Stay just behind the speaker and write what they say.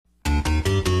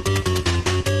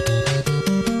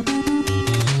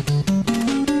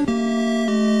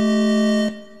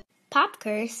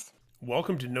Curse.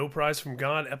 Welcome to No Prize from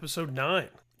God, Episode 9.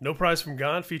 No Prize from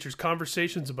God features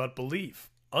conversations about belief,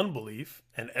 unbelief,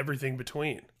 and everything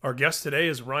between. Our guest today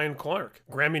is Ryan Clark,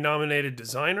 Grammy-nominated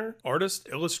designer, artist,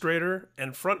 illustrator,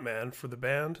 and frontman for the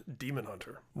band Demon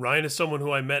Hunter. Ryan is someone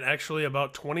who I met actually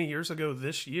about 20 years ago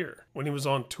this year, when he was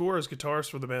on tour as guitarist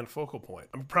for the band Focal Point.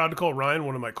 I'm proud to call Ryan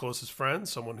one of my closest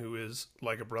friends, someone who is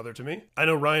like a brother to me. I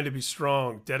know Ryan to be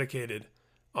strong, dedicated,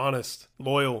 honest,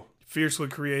 loyal, fiercely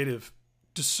creative,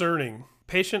 discerning,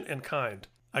 patient, and kind.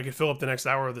 I could fill up the next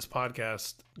hour of this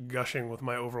podcast gushing with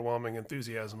my overwhelming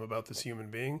enthusiasm about this human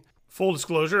being. Full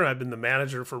disclosure, I've been the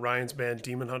manager for Ryan's band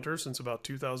Demon Hunter since about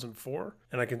 2004,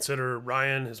 and I consider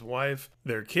Ryan, his wife,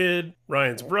 their kid,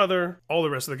 Ryan's brother, all the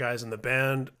rest of the guys in the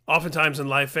band. Oftentimes in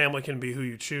life, family can be who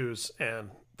you choose, and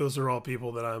those are all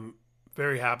people that I'm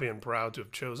very happy and proud to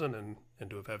have chosen and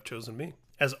to have chosen me.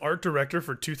 As art director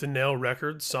for Tooth and Nail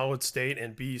Records, Solid State,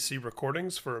 and BEC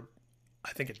Recordings for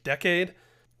I think a decade,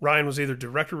 Ryan was either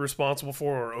directly responsible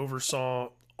for or oversaw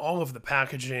all of the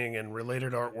packaging and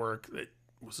related artwork that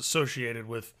was associated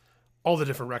with all the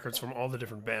different records from all the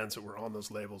different bands that were on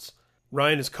those labels.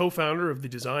 Ryan is co-founder of the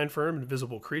design firm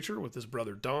Invisible Creature with his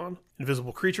brother Don.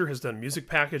 Invisible Creature has done music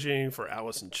packaging for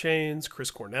Alice in Chains,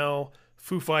 Chris Cornell,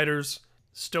 Foo Fighters,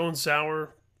 Stone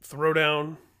Sour,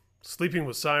 Throwdown, Sleeping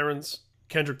with Sirens,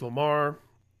 Kendrick Lamar,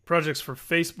 projects for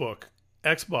Facebook,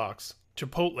 Xbox,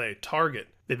 Chipotle, Target.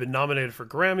 They've been nominated for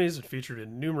Grammys and featured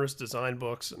in numerous design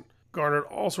books and garnered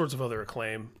all sorts of other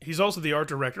acclaim. He's also the art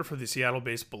director for the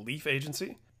Seattle-based Belief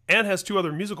Agency and has two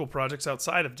other musical projects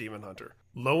outside of Demon Hunter,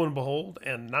 Lo and Behold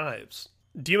and Knives.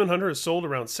 Demon Hunter has sold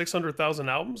around 600,000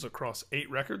 albums across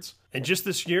 8 records, and just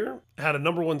this year had a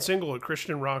 #1 single at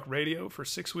Christian rock radio for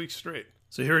 6 weeks straight.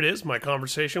 So here it is, my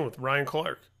conversation with Ryan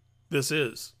Clark. This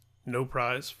is No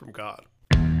Prize from God.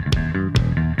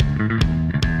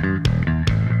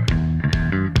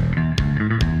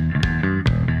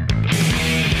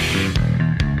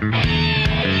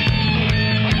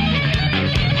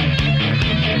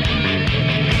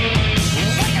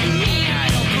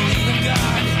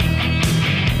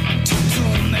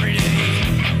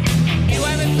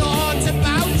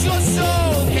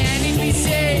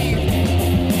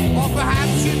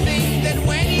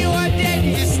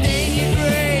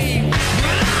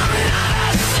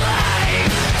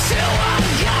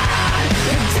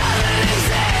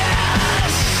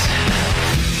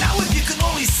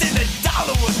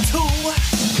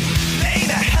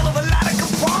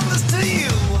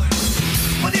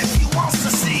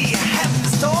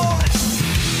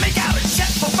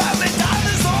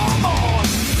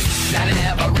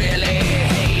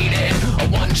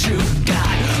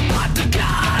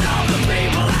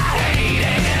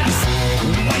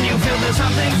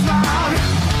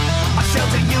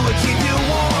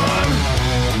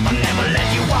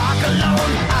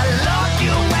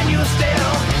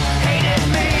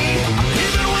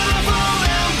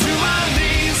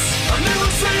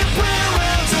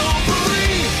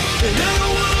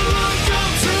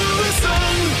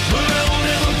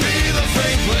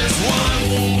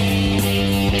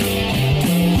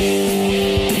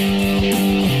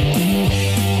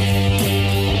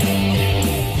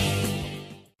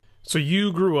 So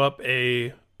you grew up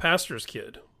a pastor's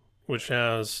kid, which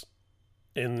has,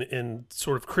 in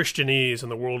sort of Christianese, in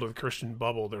the world of the Christian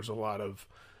bubble, there's a lot of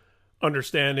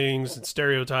understandings and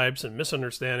stereotypes and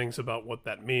misunderstandings about what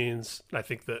that means. I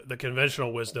think the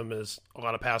conventional wisdom is a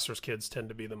lot of pastors' kids tend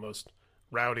to be the most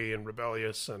rowdy and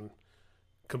rebellious and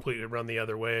completely run the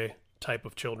other way type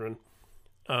of children.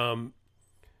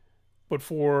 But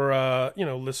for,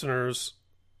 listeners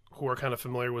who are kind of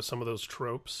familiar with some of those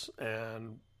tropes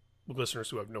and listeners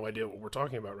who have no idea what we're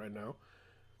talking about right now,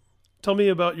 tell me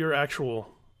about your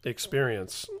actual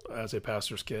experience as a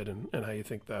pastor's kid and how you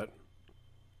think that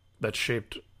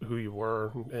shaped who you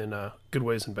were in good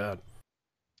ways and bad.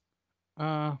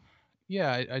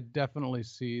 Yeah, I definitely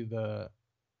see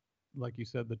like you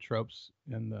said, the tropes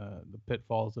and the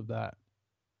pitfalls of that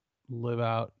live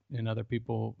out in other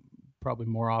people probably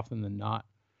more often than not.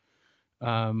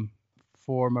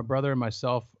 For my brother and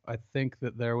myself, I think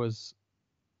that there was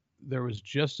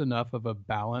just enough of a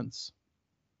balance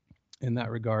in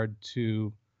that regard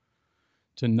to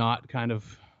not kind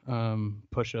of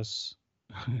push us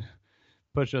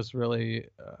really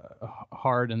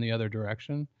hard in the other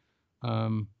direction.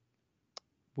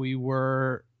 We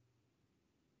were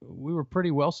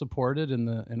pretty well supported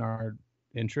in our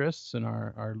interests and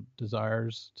our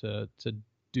desires to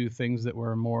do things that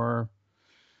were more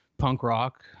punk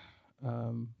rock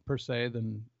per se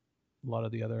than a lot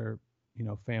of the other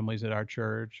families at our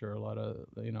church, or a lot of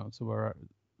some of our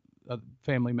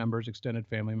family members, extended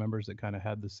family members that kind of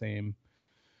had the same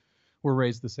were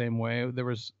raised the same way. There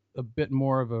was a bit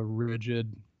more of a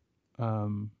rigid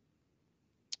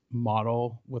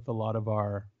model with a lot of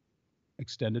our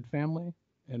extended family,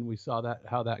 and we saw that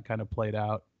how that kind of played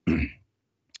out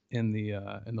in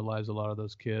the lives of a lot of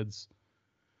those kids,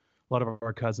 a lot of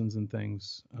our cousins and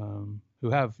things, who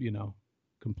have,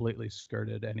 completely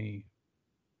skirted any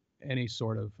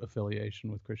sort of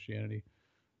affiliation with Christianity.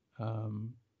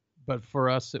 But for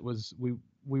us, it was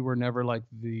we were never like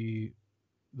the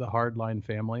hardline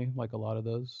family like a lot of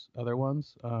those other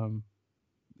ones.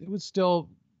 It was still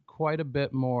quite a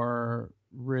bit more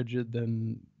rigid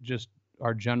than just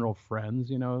our general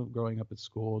friends, growing up at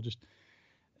school. Just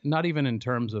not even in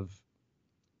terms of,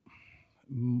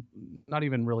 not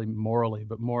even really morally,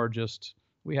 but more just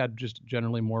we had just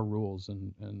generally more rules,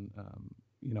 and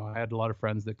I had a lot of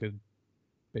friends that could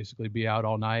basically be out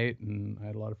all night, and I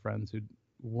had a lot of friends who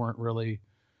weren't really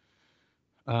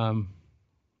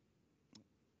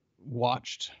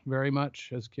watched very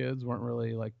much as kids, weren't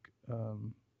really like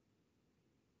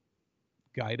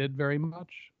guided very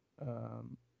much,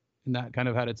 and that kind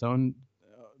of had its own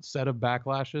set of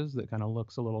backlashes that kind of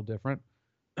looks a little different.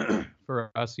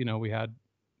 For us, we had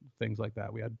things like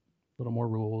that. We had a little more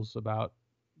rules about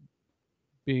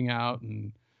being out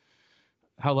and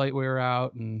how late we were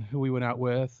out and who we went out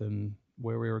with and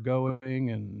where we were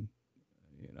going. And,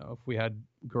 if we had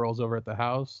girls over at the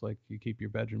house, like you keep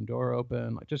your bedroom door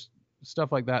open, like just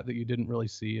stuff like that you didn't really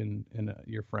see in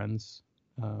your friends,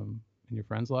 in your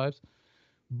friends' lives.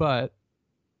 But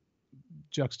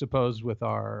juxtaposed with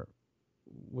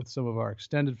some of our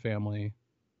extended family,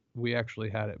 we actually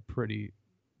had it pretty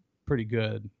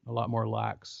good, a lot more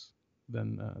lax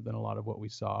than a lot of what we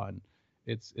saw. And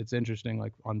it's interesting,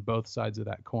 like on both sides of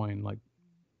that coin, like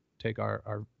take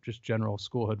our just general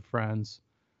schoolhood friends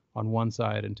on one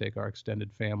side and take our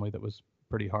extended family that was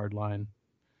pretty hardline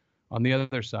on the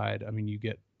other side. I mean, you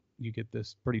get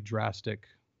this pretty drastic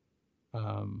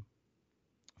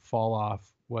fall off,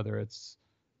 whether it's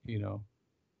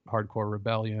hardcore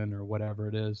rebellion or whatever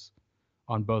it is,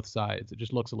 on both sides. It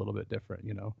just looks a little bit different.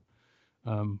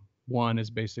 One is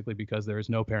basically because there is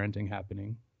no parenting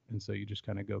happening, and so you just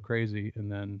kind of go crazy.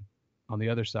 And then on the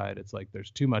other side, it's like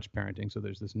there's too much parenting, so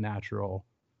there's this natural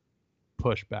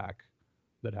pushback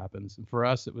that happens. And for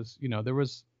us, it was, there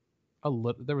was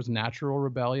natural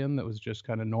rebellion that was just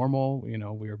kind of normal.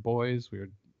 We were boys. We were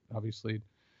obviously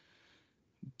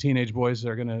teenage boys that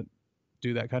are going to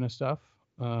do that kind of stuff.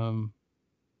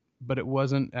 But it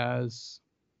wasn't as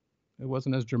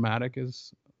dramatic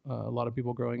as a lot of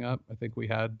people growing up. I think we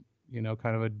had,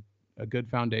 kind of a good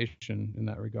foundation in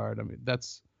that regard. I mean,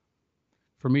 that's,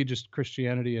 for me, just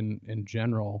Christianity in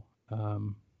general.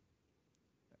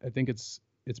 I think it's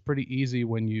pretty easy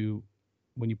when you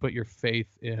put your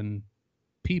faith in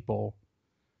people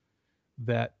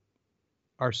that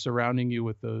are surrounding you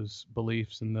with those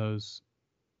beliefs and those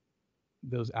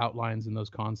outlines and those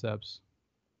concepts.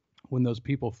 When those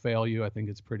people fail you, I think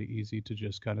it's pretty easy to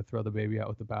just kind of throw the baby out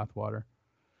with the bathwater,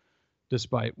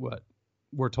 despite what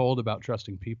we're told about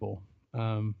trusting people.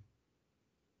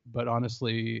 But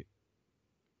honestly,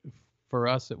 for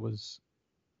us, it was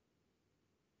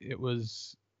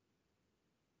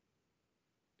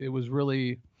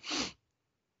really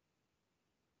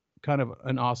kind of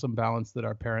an awesome balance that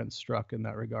our parents struck in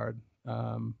that regard.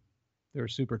 They were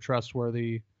super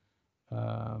trustworthy.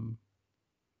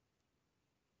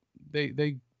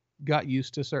 They got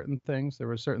used to certain things. There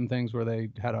were certain things where they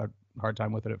had a hard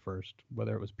time with it at first,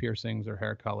 whether it was piercings or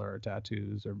hair color or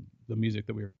tattoos or the music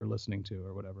that we were listening to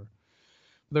or whatever.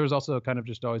 But there was also kind of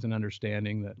just always an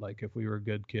understanding that, like, if we were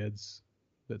good kids,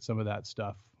 that some of that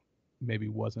stuff maybe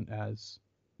wasn't as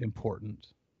important,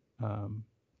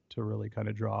 to really kind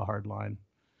of draw a hard line.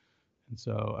 And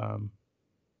so,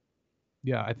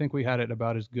 yeah, I think we had it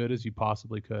about as good as you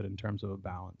possibly could in terms of a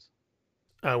balance.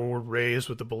 When we're raised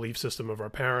with the belief system of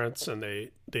our parents, and they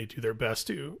do their best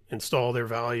to install their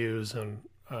values and,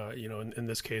 in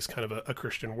this case, kind of a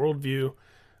Christian worldview,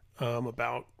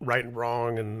 about right and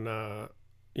wrong and,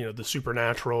 the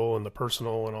supernatural and the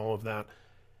personal and all of that.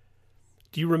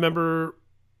 Do you remember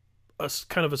a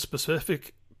kind of a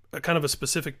specific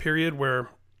period where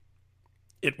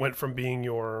it went from being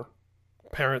your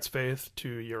parents' faith to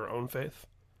your own faith?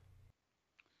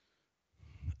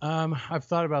 I've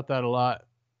thought about that a lot,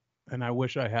 and I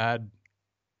wish I had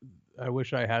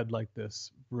like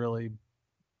this really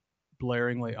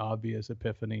blaringly obvious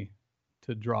epiphany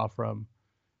to draw from.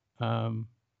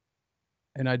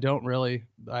 And I don't really.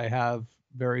 I have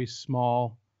very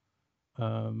small,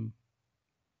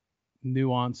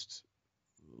 nuanced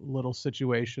little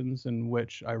situations in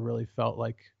which I really felt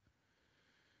like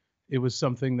it was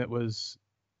something that was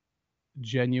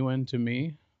genuine to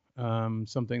me,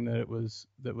 something that was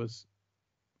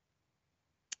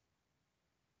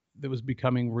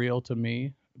becoming real to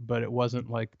me, but it wasn't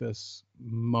like this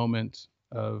moment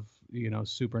of,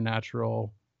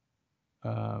 supernatural,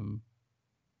 um,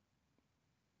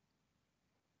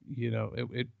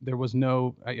 there was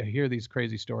no, I hear these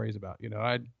crazy stories about,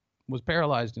 I was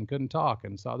paralyzed and couldn't talk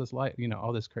and saw this light,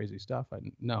 all this crazy stuff.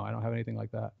 No, I don't have anything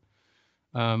like that.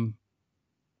 Um,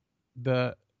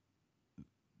 the,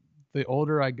 the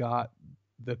older I got,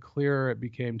 the clearer it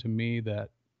became to me that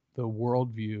the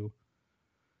worldview,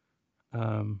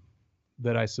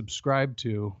 that I subscribed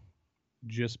to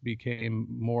just became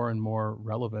more and more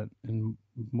relevant and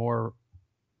more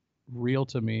real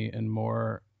to me and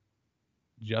more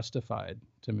justified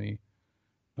to me.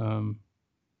 And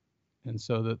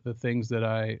so the things that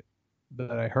I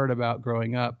heard about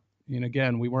growing up, and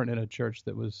again, we weren't in a church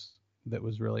that was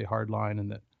really hardline and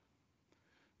that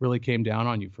really came down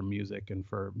on you for music and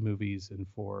for movies and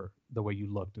for the way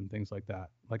you looked and things like that.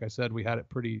 Like I said, we had it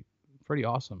pretty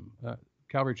awesome.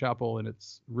 Calvary Chapel in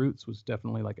its roots was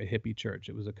definitely like a hippie church.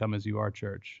 It was a come as you are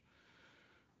church.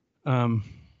 And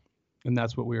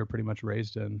that's what we were pretty much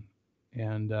raised in.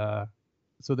 And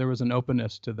so there was an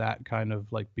openness to that kind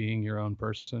of like being your own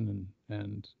person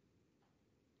and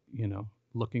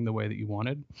looking the way that you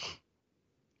wanted,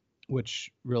 which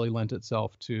really lent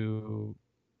itself to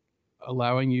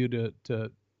allowing you to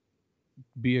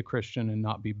be a Christian and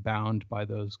not be bound by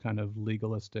those kind of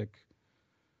legalistic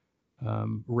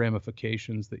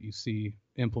ramifications that you see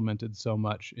implemented so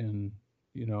much in,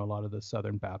 a lot of the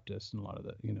Southern Baptists and a lot of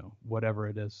the, whatever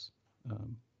it is,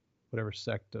 whatever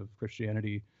sect of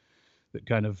Christianity that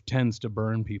kind of tends to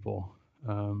burn people.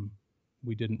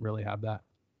 We didn't really have that.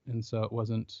 And so it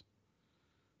wasn't,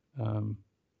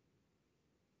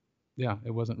 it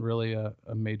wasn't really a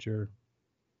major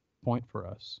point for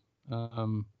us.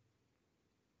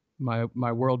 My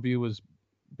worldview was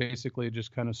basically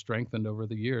just kind of strengthened over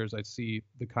the years. I see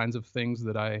the kinds of things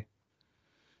that I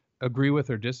agree with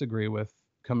or disagree with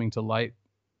coming to light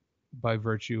by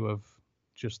virtue of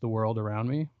just the world around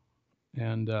me.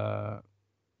 And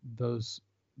those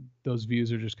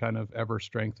views are just kind of ever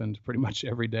strengthened pretty much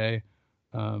every day.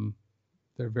 There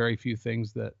are very few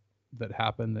things that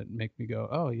happen that make me go,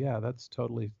 oh yeah, that's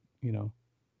totally,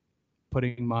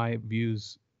 spinning my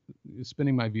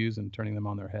views and turning them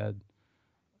on their head.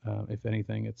 If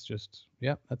anything, it's just,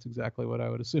 that's exactly what I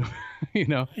would assume.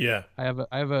 Yeah. I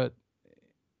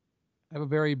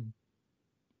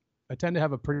tend to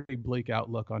have a pretty bleak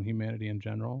outlook on humanity in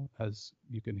general, as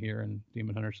you can hear in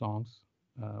Demon Hunter songs,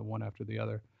 one after the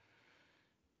other.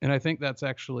 And I think that's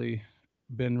actually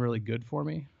been really good for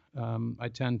me. I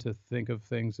tend to think of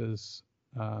things as,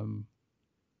 I'm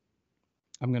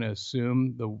going to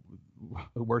assume the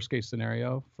worst case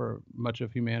scenario for much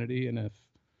of humanity. And if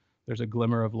there's a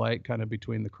glimmer of light kind of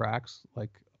between the cracks, like,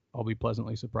 I'll be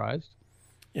pleasantly surprised.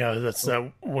 Yeah, that's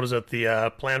what is it?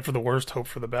 The plan for the worst, hope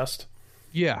for the best.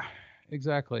 Yeah,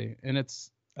 exactly. And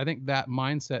I think that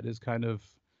mindset has kind of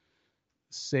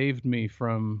saved me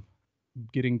from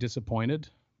getting disappointed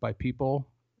by people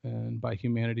and by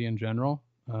humanity in general.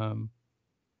 And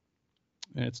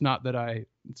it's not that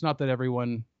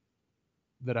everyone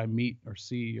that I meet or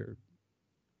see or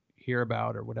hear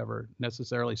about or whatever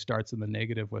necessarily starts in the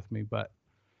negative with me, but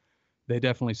they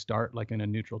definitely start like in a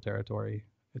neutral territory.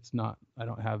 It's not, I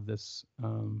don't have this,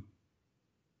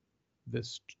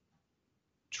 this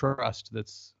trust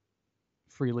that's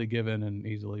freely given and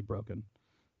easily broken.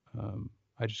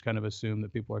 I just kind of assume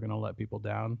that people are going to let people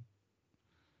down.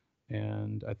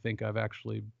 And I think I've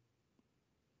actually,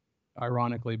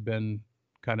 ironically, been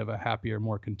kind of a happier,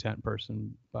 more content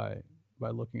person by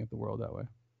looking at the world that way.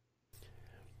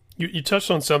 You touched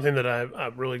on something that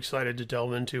I'm really excited to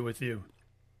delve into with you.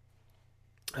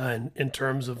 In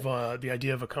terms of the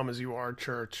idea of a come as you are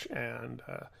church and,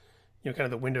 kind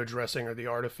of the window dressing or the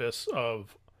artifice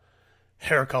of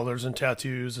hair colors and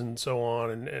tattoos and so on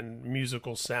and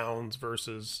musical sounds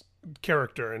versus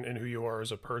character and who you are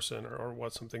as a person or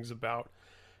what something's about.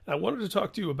 And I wanted to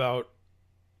talk to you about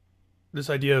this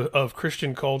idea of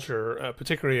Christian culture,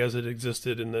 particularly as it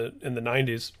existed in the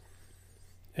 90s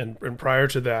and prior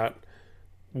to that,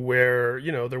 where,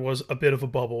 there was a bit of a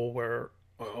bubble where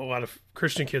a lot of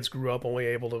Christian kids grew up only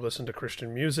able to listen to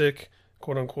Christian music,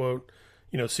 quote unquote,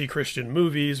 see Christian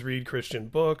movies, read Christian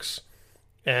books,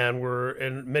 and were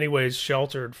in many ways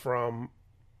sheltered from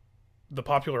the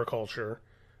popular culture,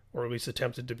 or at least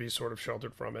attempted to be sort of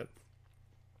sheltered from it.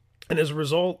 And as a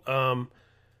result, I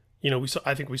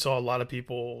think we saw a lot of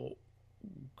people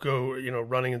go,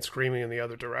 running and screaming in the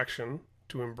other direction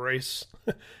to embrace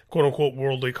quote unquote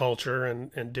worldly culture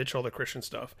and ditch all the Christian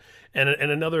stuff. And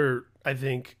another, I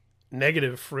think,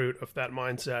 negative fruit of that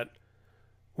mindset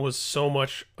was so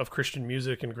much of Christian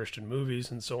music and Christian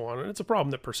movies and so on. And it's a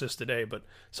problem that persists today, but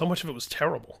so much of it was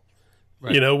terrible.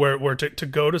 Right. You know, where to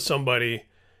go to somebody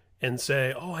and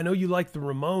say, oh, I know you like the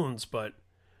Ramones, but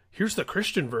here's the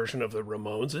Christian version of the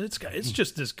Ramones. It's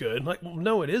just as good. Like, well,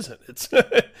 no, it isn't. It's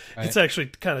it's actually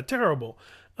kind of terrible.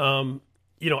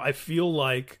 You know, I feel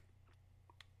like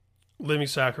Living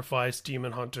Sacrifice,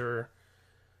 Demon Hunter,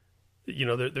 you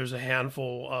know, there's a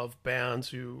handful of bands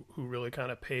who really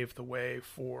kind of paved the way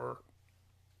for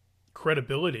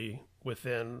credibility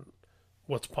within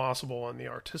what's possible on the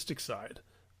artistic side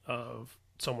of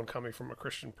someone coming from a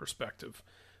Christian perspective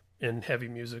in heavy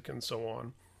music and so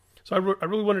on. So I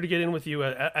really wanted to get in with you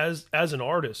as an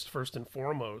artist, first and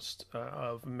foremost,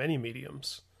 of many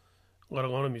mediums, let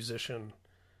alone a musician.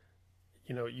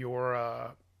 You know,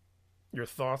 your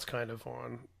thoughts kind of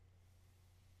on,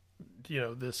 you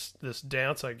know, this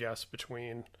dance, I guess,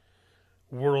 between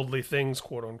worldly things,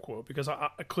 quote unquote, because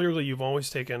clearly you've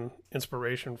always taken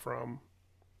inspiration from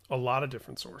a lot of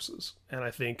different sources. And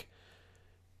I think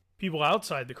people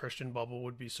outside the Christian bubble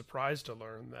would be surprised to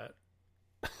learn that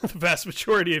the vast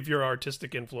majority of your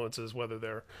artistic influences, whether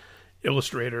they're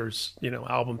illustrators, you know,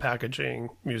 album packaging,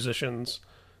 musicians,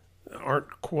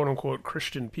 aren't quote unquote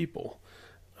Christian people.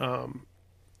 I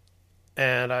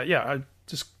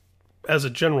just, as a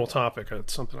general topic,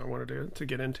 it's something I wanted to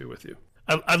get into with you.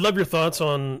 I'd love your thoughts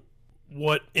on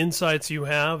what insights you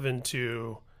have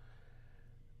into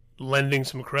lending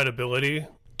some credibility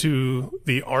to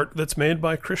the art that's made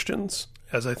by Christians,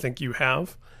 as I think you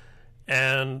have,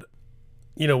 and,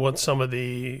 you know, what some of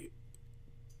the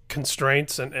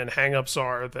constraints and hang-ups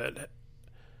are that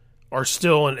are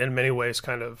still in many ways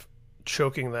kind of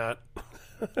choking that,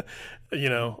 you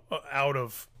know, out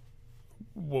of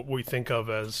what we think of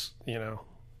as, you know,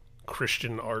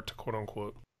 Christian art, quote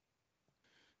unquote.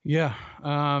 Yeah.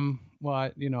 Well,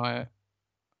 I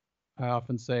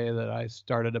often say that I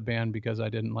started a band because I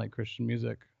didn't like Christian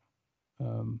music.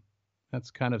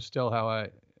 That's kind of still how I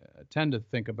tend to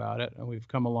think about it. And we've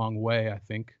come a long way, I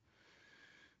think.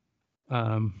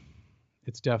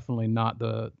 It's definitely not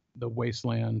the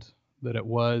wasteland that it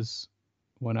was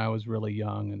when I was really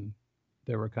young, and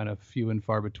there were kind of few and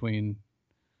far between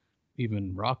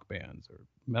even rock bands or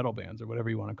metal bands or whatever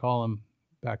you want to call them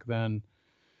back then.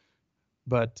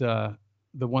 But the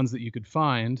ones that you could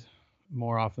find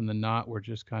more often than not were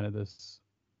just kind of this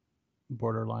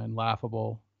borderline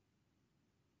laughable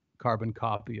carbon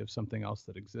copy of something else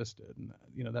that existed. And,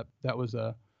 you know, that was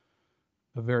a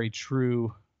very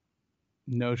true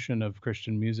notion of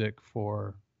Christian music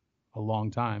for a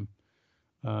long time.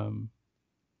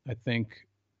 I think,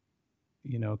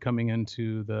 you know, coming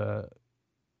into the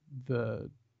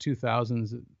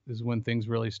 2000s is when things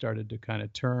really started to kind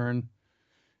of turn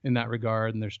in that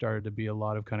regard, and there started to be a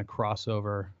lot of kind of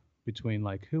crossover between,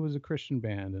 like, who was a Christian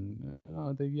band,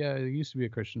 and they used to be a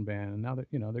Christian band, and now that,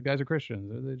 you know, the guys are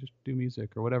Christians, they just do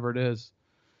music or whatever it is.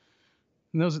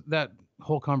 And that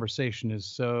whole conversation is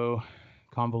so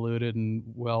convoluted and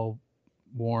well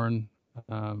worn.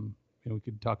 You know, we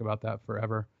could talk about that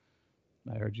forever.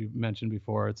 I heard you mention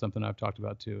before, it's something I've talked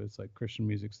about too. It's like Christian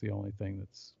music's the only thing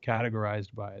that's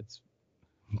categorized by its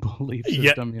belief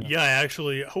system. Yeah, you know?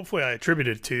 Yeah, hopefully I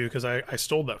attributed it to you, because I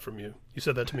stole that from you. You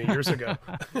said that to me years ago.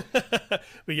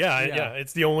 But yeah,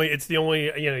 it's the only,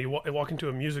 you know, you walk into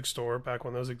a music store back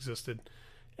when those existed,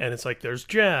 and it's like, there's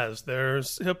jazz,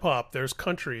 there's hip hop, there's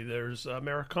country, there's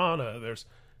Americana, there's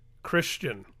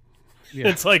Christian. Yeah.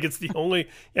 It's like, it's the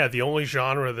only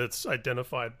genre that's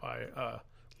identified by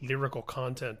lyrical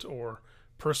content or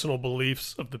personal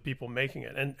beliefs of the people making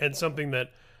it, and something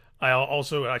that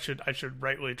I should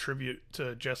rightly attribute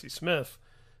to Jesse Smith,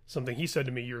 something he said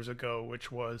to me years ago,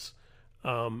 which was,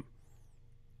 you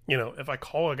know, if I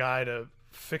call a guy to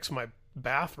fix my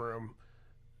bathroom,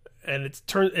 and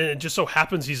it just so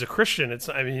happens he's a Christian,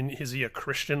 is he a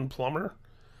Christian plumber?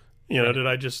 You know, did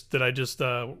I just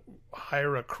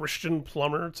hire a Christian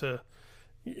plumber to,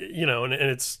 you know, and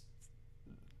it's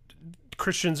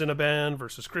Christians in a band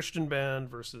versus Christian band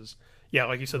versus, yeah,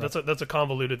 like you said, right. That's a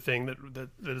convoluted thing that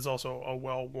is also a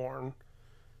well-worn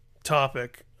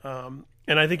topic, and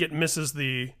I think it misses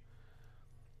the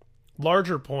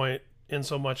larger point in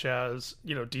so much as,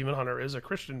 you know, Demon Hunter is a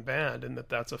Christian band, and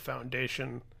that's a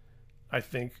foundation, I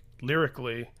think,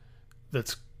 lyrically,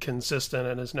 that's consistent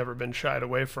and has never been shied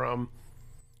away from.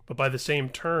 But by the same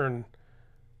turn,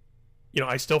 you know,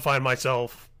 I still find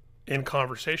myself in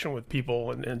conversation with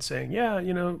people and saying, yeah,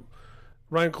 you know,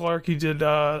 Ryan Clark, he did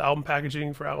album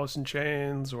packaging for Alice in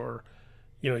Chains, or,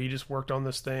 he just worked on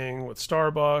this thing with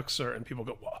Starbucks, and people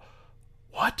go,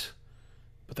 what?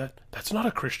 But that's not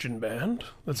a Christian band.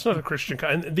 That's not a Christian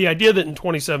and the idea that in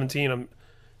 2017 I'm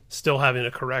still having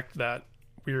to correct that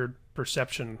weird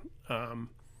perception, and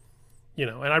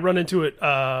I run into it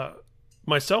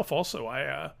myself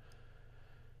also.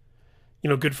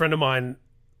 Good friend of mine,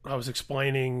 I was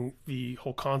explaining the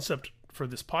whole concept for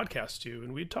this podcast to,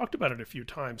 and we'd talked about it a few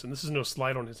times, and this is no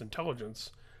slight on his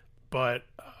intelligence, but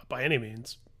by any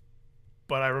means.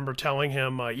 But I remember telling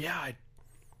him, I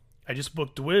just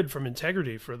booked Dwid from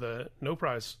Integrity for the No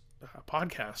Prize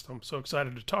podcast. I'm so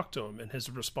excited to talk to him. And his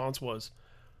response was,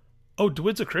 "Oh,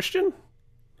 Dwid's a Christian?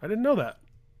 I didn't know that."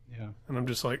 Yeah. And I'm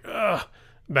just like,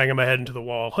 banging my head into the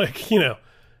wall. Like,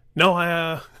 no,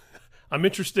 I'm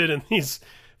interested in these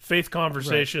faith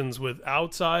conversations with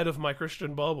outside of my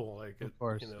Christian bubble. Like, of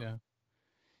course,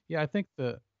 yeah. I think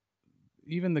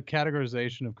even the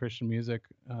categorization of Christian music,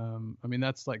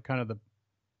 that's like kind of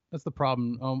that's the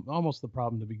problem, almost the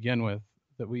problem to begin with,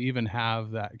 that we even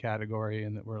have that category,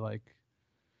 and that we're like,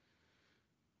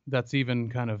 that's even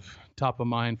kind of top of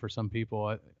mind for some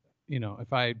people.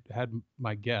 If I had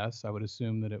my guess, I would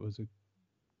assume that it was a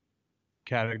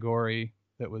category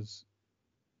that was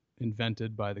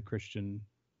invented by the Christian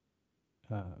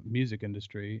music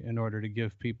industry in order to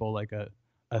give people like a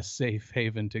safe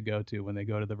haven to go to when they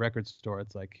go to the record store.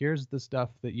 It's like, here's the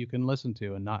stuff that you can listen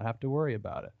to and not have to worry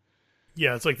about it.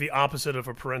 Yeah, it's like the opposite of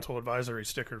a parental advisory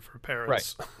sticker for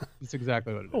parents. Right. That's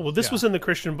exactly what it is. Oh, well, this was in the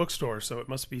Christian bookstore, so it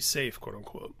must be safe, quote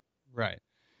unquote. Right.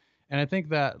 And I think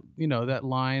that, that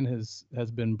line has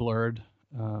been blurred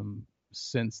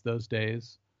since those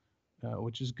days,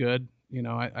 which is good.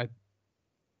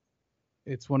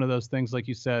 It's one of those things, like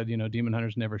you said, Demon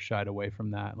Hunters never shied away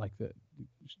from that. Like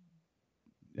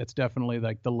it's definitely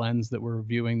like the lens that we're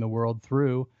viewing the world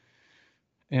through.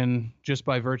 And just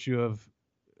by virtue of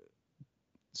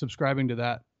subscribing to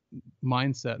that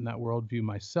mindset and that worldview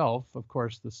myself, of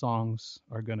course, the songs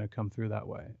are going to come through that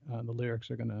way. The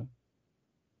lyrics are going to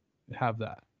have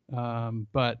that.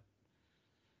 But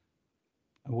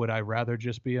would I rather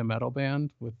just be a metal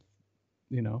band with,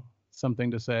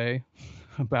 something to say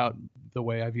about the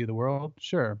way I view the world?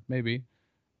 Sure, maybe.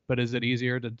 But is it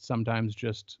easier to sometimes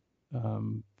just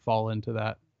fall into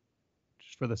that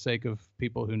just for the sake of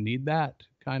people who need that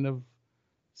kind of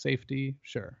safety?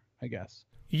 Sure, I guess.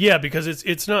 Yeah, because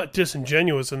it's not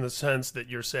disingenuous in the sense that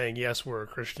you're saying, yes, we're a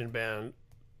Christian band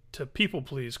to people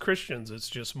please Christians. It's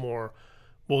just more,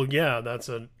 well, yeah, that's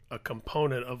a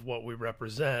component of what we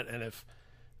represent. And if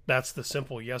that's the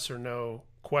simple yes or no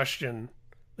question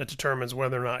that determines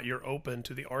whether or not you're open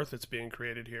to the art that's being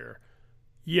created here,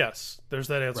 yes, there's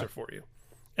that answer for you.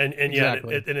 And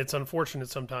exactly. and it's unfortunate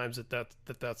sometimes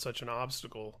that's such an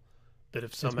obstacle, that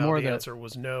if somehow the answer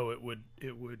was no, it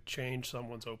would change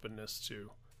someone's openness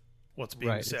to what's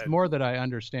being said. It's more that I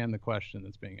understand the question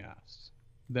that's being asked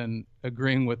than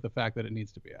agreeing with the fact that it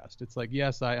needs to be asked. It's like,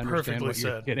 yes, I understand what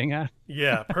you're getting at.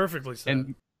 Yeah, perfectly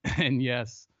said. and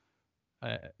yes,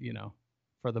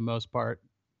 for the most part,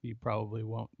 you probably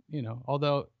won't,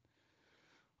 although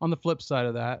on the flip side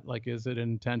of that, like, is it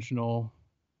intentional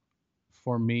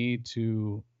for me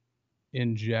to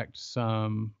inject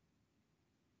some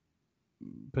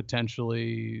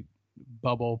potentially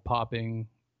bubble popping,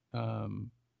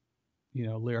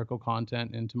 lyrical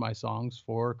content into my songs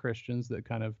for Christians that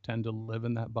kind of tend to live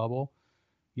in that bubble?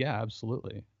 Yeah,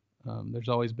 absolutely. There's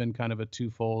always been kind of a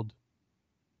twofold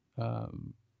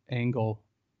angle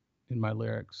in my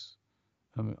lyrics.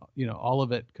 All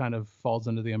of it kind of falls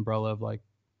under the umbrella of like,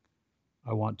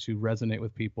 I want to resonate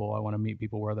with people. I want to meet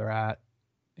people where they're at,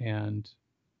 and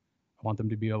I want them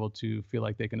to be able to feel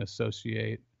like they can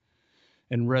associate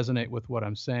and resonate with what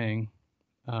I'm saying,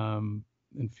 and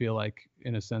feel like,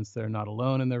 in a sense, they're not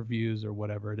alone in their views or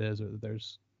whatever it is, or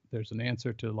there's an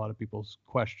answer to a lot of people's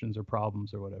questions or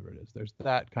problems or whatever it is. There's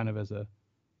that kind of as a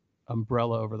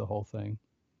umbrella over the whole thing.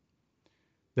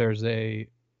 There's a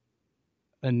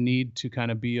need to kind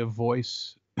of be a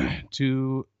voice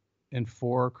to and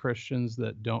for Christians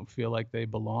that don't feel like they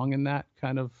belong in that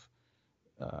kind of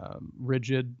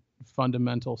rigid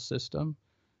fundamental system.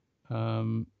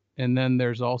 And then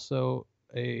there's also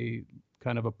a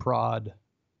kind of a prod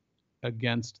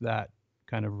against that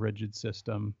kind of rigid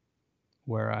system,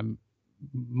 where I'm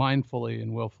mindfully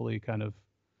and willfully kind of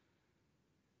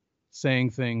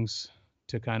saying things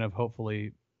to kind of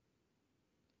hopefully,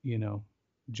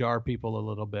 jar people a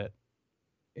little bit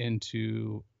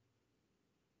into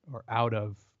or out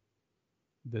of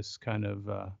this kind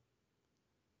of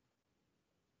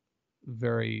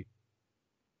very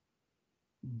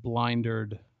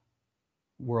blindered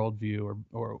worldview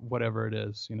or whatever it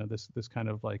is, this kind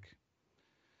of like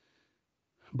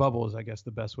bubble is, I guess,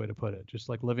 the best way to put it. Just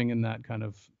like living in that kind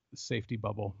of safety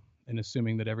bubble and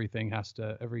assuming that everything has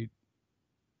to, every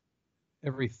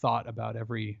thought about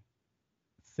every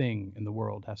thing in the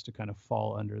world has to kind of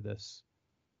fall under this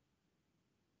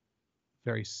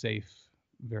very safe,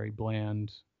 very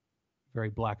bland, very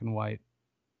black and white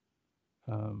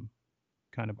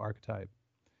kind of archetype.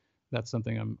 That's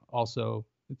something I'm also,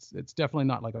 it's definitely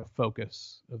not like a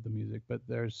focus of the music, but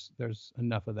there's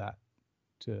enough of that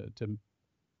to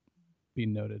be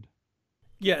noted.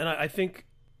 Yeah, and I think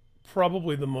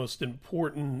probably the most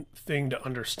important thing to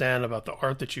understand about the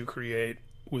art that you create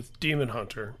with Demon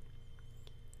Hunter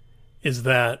is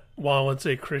that while it's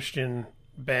a Christian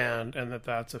band and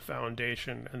that's a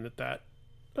foundation and that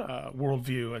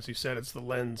worldview, as you said, it's the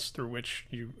lens through which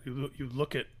you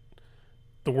look at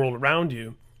the world around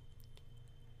you.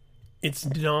 It's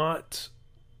not,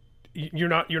 you're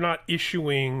not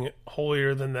issuing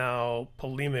holier than thou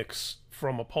polemics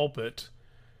from a pulpit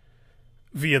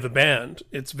via the band.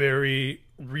 It's very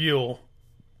real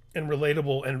and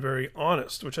relatable and very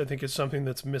honest, which I think is something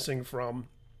that's missing from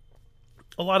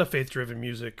a lot of faith-driven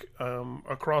music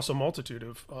across a multitude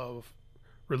of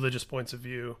religious points of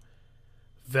view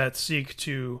that seek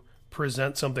to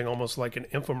present something almost like an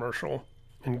infomercial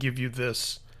and give you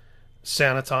this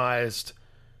sanitized,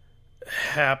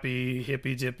 happy,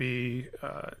 hippy-dippy,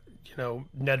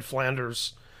 Ned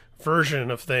Flanders version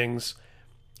of things.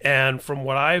 And from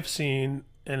what I've seen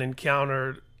and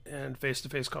encountered and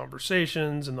face-to-face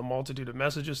conversations and the multitude of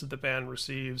messages that the band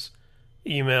receives,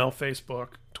 email, Facebook,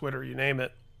 Twitter, you name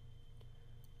it,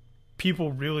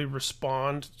 people really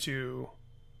respond to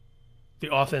the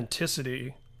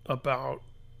authenticity about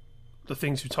the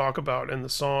things you talk about in the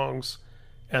songs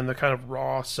and the kind of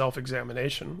raw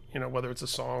self-examination, whether it's a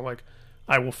song like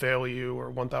I Will Fail You or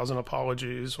 1,000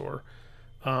 Apologies or,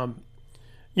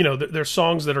 there's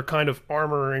songs that are kind of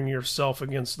armoring yourself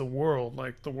against the world,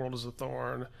 like The World is a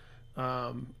Thorn,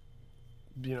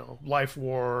 Life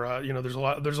War, there's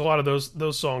a lot of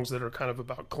those songs that are kind of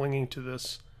about clinging to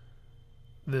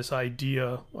this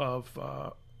idea of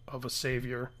a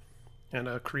savior and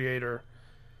a creator.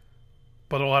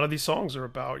 But a lot of these songs are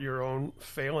about your own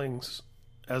failings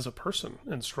as a person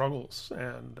and struggles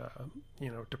and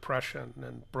depression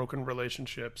and broken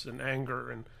relationships and anger.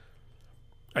 And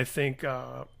I think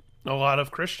a lot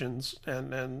of Christians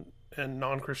and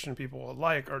non-Christian people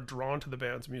alike are drawn to the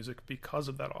band's music because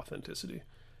of that authenticity.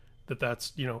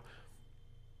 That's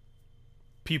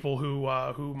people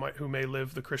who may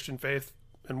live the Christian faith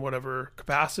in whatever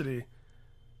capacity,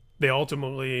 they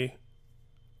ultimately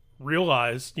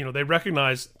realize, they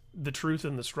recognize the truth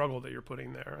and the struggle that you're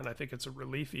putting there. And I think it's a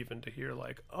relief even to hear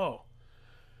like, oh,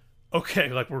 okay,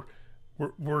 like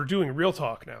we're doing real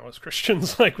talk now as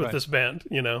Christians, like with this band,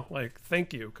 like,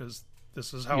 thank you, because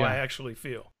this is how I actually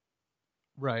feel.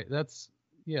 Right. That's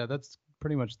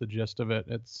pretty much the gist of it.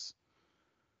 It's,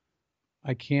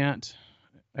 I can't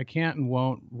and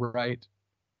won't write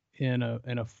in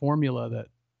a formula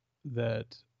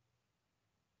that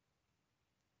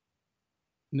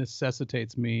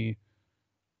necessitates me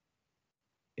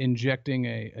injecting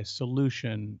a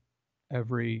solution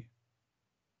every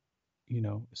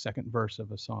second verse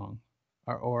of a song,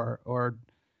 or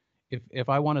if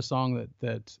I want a song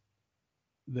that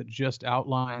just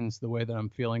outlines the way that I'm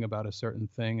feeling about a certain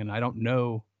thing, and I don't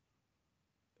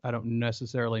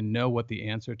necessarily know what the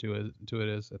answer to it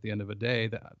is at the end of a day,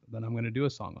 then I'm going to do a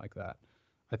song like that.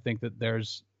 I think that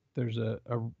there's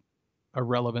a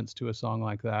relevance to a song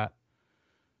like that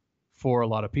for a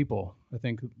lot of people. I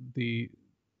think the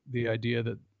idea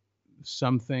that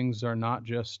some things are not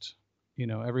just,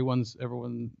 everyone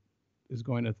is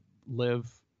going to live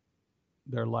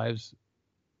their lives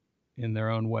in their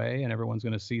own way, and everyone's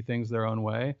going to see things their own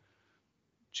way.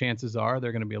 Chances are there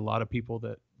are going to be a lot of people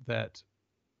that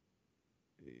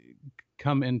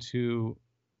come into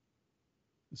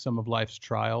some of life's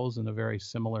trials in a very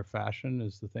similar fashion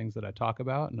as the things that I talk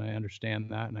about. And I understand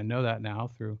that. And I know that now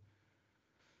through,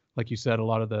 like you said, a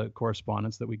lot of the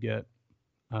correspondence that we get.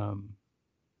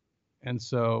 And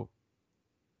so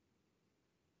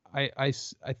I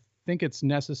think it's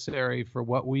necessary for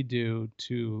what we do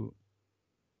to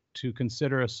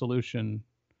consider a solution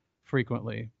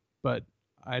frequently, but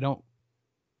I don't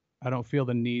feel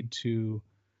the need to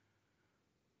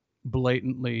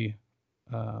blatantly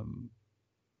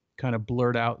kind of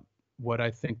blurt out what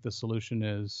I think the solution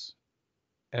is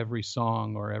every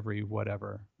song or every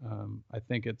whatever. I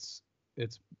think it's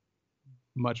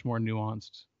much more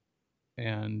nuanced,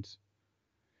 and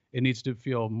it needs to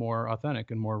feel more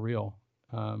authentic and more real.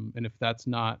 And if that's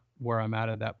not where I'm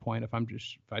at that point, if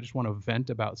I just want to vent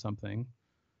about something,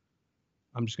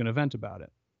 I'm just going to vent about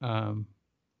it.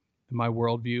 My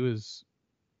worldview is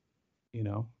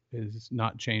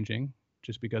not changing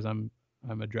just because I'm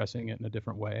addressing it in a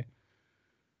different way.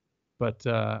 But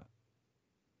the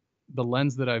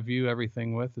lens that I view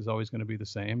everything with is always going to be the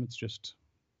same. It's just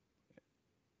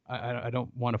I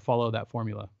don't want to follow that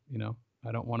formula.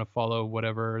 I don't want to follow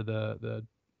whatever the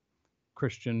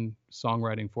Christian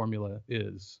songwriting formula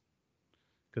is,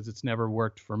 because it's never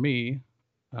worked for me.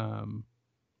 And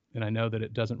I know that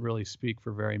it doesn't really speak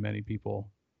for very many people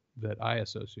that I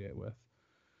associate with.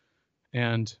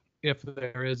 And if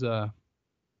there is an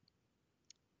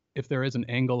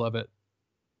angle of it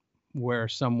where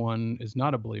someone is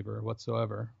not a believer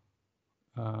whatsoever,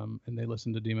 and they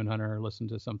listen to Demon Hunter or listen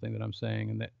to something that I'm saying,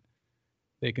 and that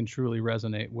they can truly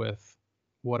resonate with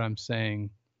what I'm saying,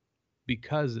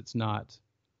 because it's not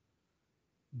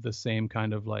the same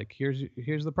kind of like,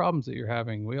 here's the problems that you're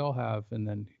having, we all have, and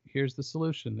then here's the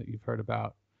solution that you've heard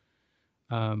about.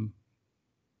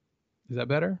 Is that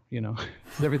better?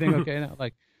 Is everything okay now?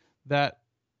 Like that,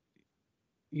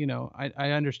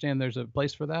 I understand there's a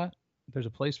place for that. There's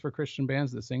a place for Christian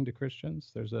bands that sing to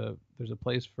Christians. There's a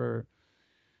place for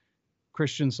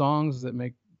Christian songs that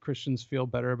make Christians feel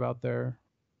better about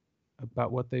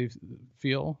what they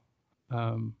feel.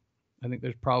 I think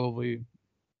there's probably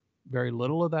very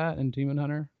little of that in Demon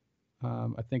Hunter.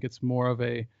 I think it's more of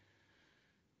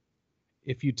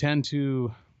if you tend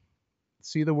to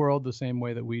see the world the same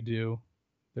way that we do,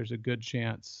 there's a good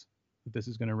chance that this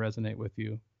is going to resonate with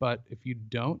you. But if you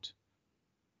don't,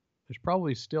 there's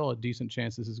probably still a decent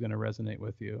chance this is going to resonate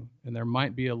with you. And there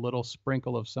might be a little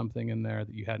sprinkle of something in there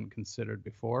that you hadn't considered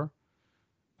before.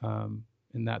 And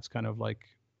that's kind of like,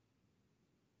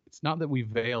 it's not that we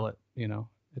veil it,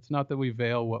 it's not that we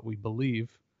veil what we believe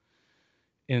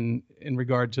in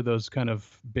regard to those kind of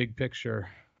big picture,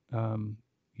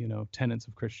 tenets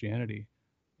of Christianity.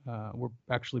 We're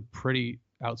actually pretty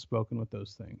outspoken with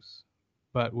those things,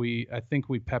 but I think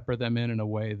we pepper them in a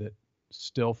way that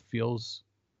still feels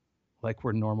like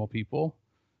we're normal people,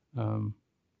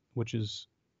 which has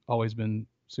always been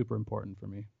super important for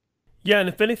me. Yeah, and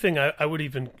if anything, I would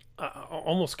even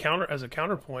almost as a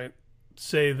counterpoint,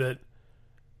 say that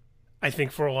I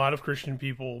think for a lot of Christian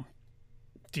people,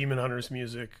 Demon Hunter's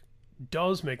music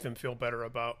does make them feel better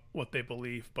about what they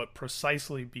believe, but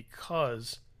precisely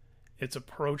because it's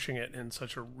approaching it in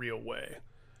such a real way,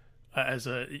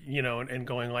 and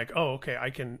going like, oh, okay,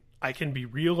 I can be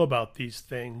real about these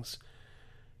things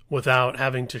without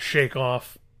having to shake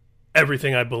off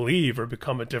everything I believe or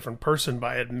become a different person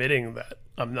by admitting that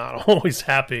I'm not always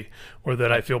happy, or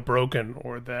that I feel broken,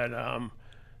 or that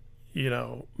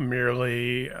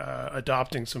merely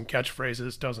adopting some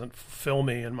catchphrases doesn't fulfill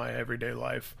me in my everyday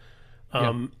life.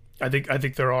 I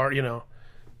think there are,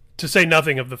 to say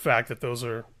nothing of the fact that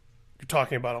you're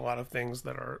talking about a lot of things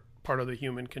that are part of the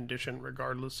human condition,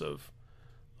 regardless of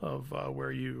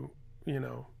where you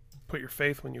put your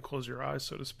faith when you close your eyes,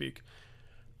 so to speak.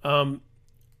 I'm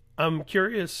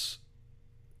curious,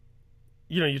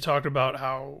 you talked about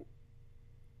how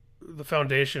the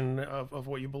foundation of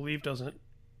what you believe doesn't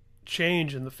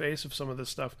change in the face of some of this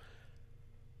stuff.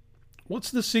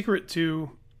 What's the secret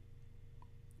to,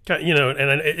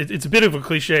 and it's a bit of a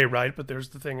cliche, right? But there's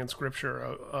the thing in Scripture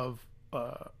of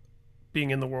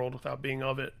being in the world without being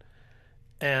of it.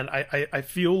 And I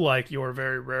feel like you're a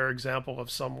very rare example of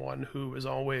someone who is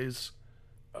always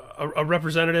a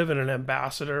representative and an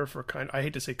ambassador for I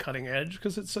hate to say cutting edge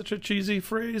because it's such a cheesy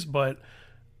phrase, but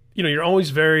you're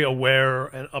always very aware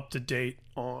and up to date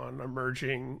on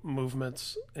emerging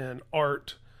movements in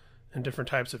art and different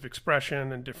types of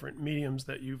expression and different mediums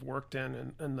that you've worked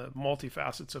in, and the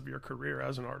multifacets of your career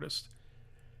as an artist.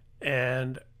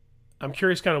 And I'm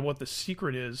curious kind of what the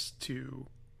secret is to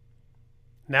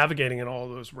navigating in all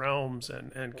those realms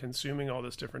and consuming all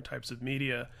those different types of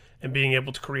media and being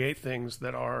able to create things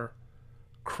that are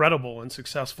credible and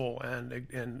successful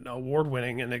and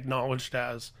award-winning and acknowledged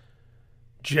as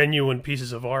genuine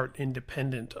pieces of art,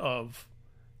 independent of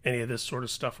any of this sort of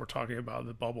stuff we're talking about,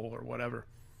 the bubble or whatever.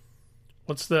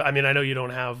 I know you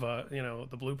don't have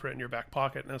the blueprint in your back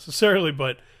pocket necessarily,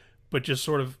 but just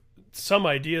sort of some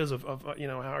ideas of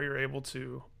how you're able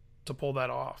to pull that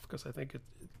off, because I think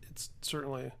it's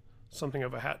certainly something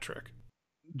of a hat trick.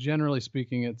 Generally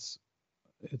speaking, it's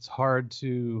hard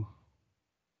to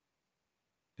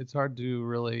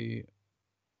really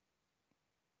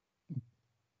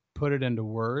put it into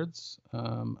words.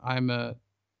 I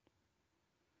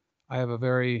have a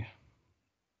very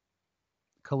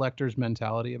collector's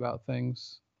mentality about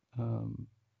things.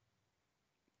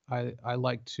 I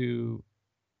like to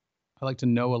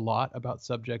know a lot about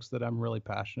subjects that I'm really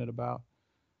passionate about,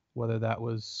 whether that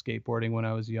was skateboarding when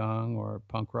I was young, or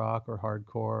punk rock, or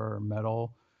hardcore, or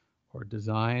metal, or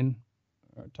design,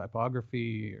 or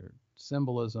typography, or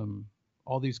symbolism,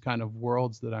 all these kind of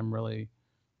worlds that I'm really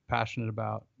passionate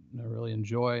about and I really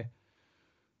enjoy.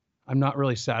 I'm not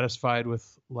really satisfied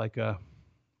with like a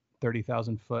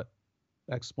 30,000-foot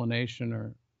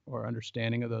explanation or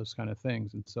understanding of those kind of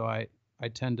things. And so I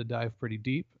tend to dive pretty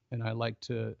deep, and I like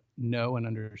to know and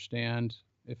understand,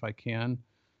 if I can,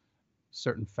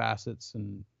 certain facets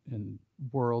and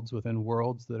worlds within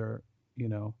worlds that are, you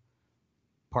know,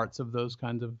 parts of those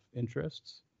kinds of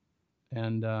interests.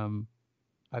 And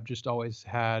I've just always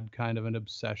had kind of an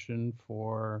obsession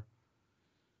for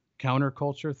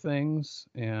counterculture things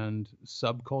and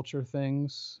subculture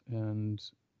things and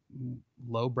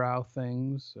lowbrow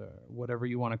things, whatever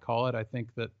you want to call it. I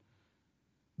think that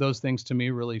those things to me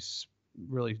really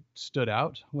stood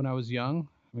out when I was young.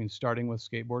 I mean, starting with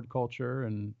skateboard culture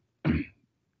and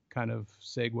kind of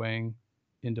segueing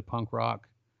into punk rock.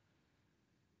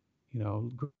 You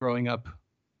know, growing up,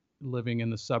 living in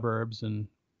the suburbs, and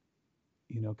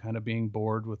you know, kind of being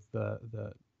bored with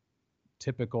the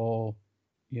typical,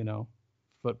 you know,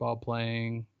 football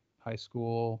playing, high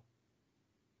school,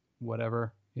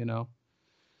 whatever, you know,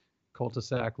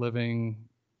 cul-de-sac living.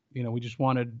 You know, we just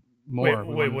wanted more.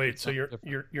 Wait. So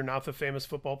you're not the famous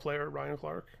football player, Ryan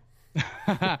Clark?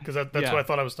 Because that's Yeah. what I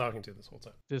thought I was talking to this whole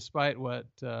time. Despite what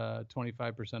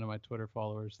 25% of my Twitter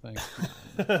followers think.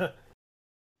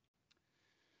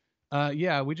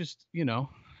 Yeah, we just, you know,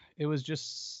 it was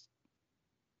just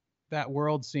that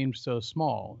world seemed so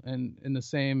small, and in the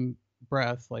same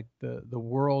breath, like the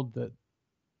world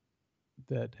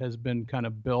that has been kind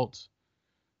of built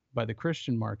by the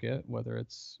Christian market, whether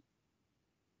it's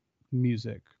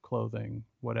music, clothing,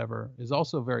 whatever, is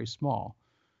also very small.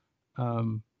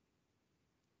 And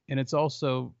it's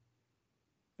also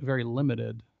very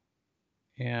limited.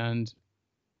 And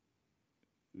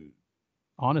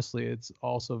honestly, it's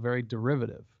also very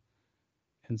derivative.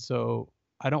 And so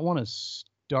I don't want to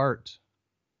start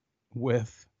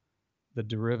with the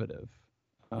derivative.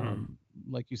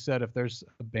 Like you said, if there's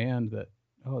a band that,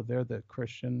 oh, they're the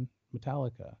Christian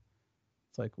Metallica,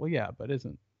 it's like, well, yeah, but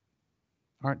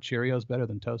aren't Cheerios better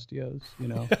than Tostios? You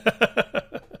know?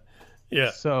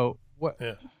 Yeah. So what?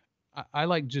 Yeah. I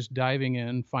like just diving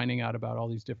in, finding out about all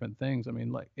these different things. I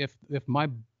mean, like if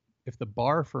the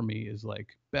bar for me is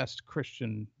like best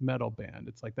Christian metal band,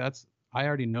 it's like I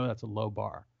already know that's a low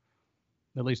bar.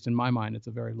 At least in my mind, it's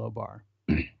a very low bar.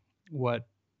 What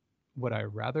would I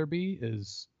rather be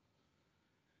is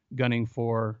gunning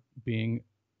for being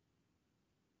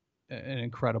an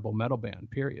incredible metal band,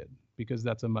 period, because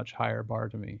that's a much higher bar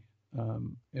to me.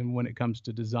 And when it comes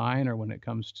to design, or when it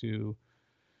comes to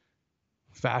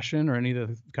fashion, or any of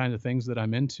the kind of things that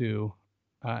I'm into,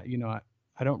 you know,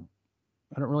 I don't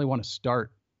really want to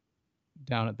start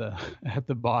down at the at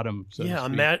the bottom. So yeah, to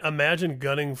speak. Imagine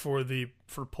gunning for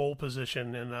pole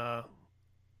position, and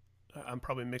I'm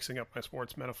probably mixing up my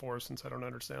sports metaphors since I don't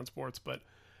understand sports, but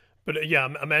yeah,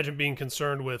 imagine being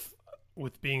concerned with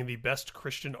being the best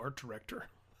Christian art director.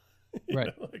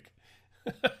 Right.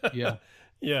 Yeah.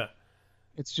 Yeah.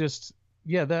 It's just,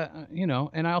 yeah, that, you know,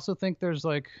 and I also think there's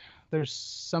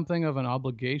something of an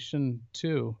obligation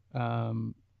too,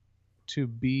 to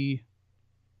be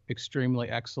extremely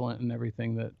excellent in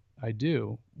everything that I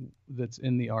do that's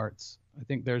in the arts. I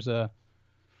think there's a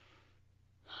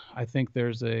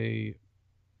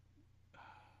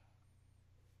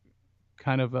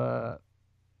kind of a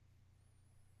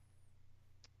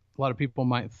lot of people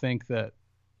might think that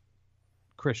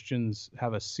Christians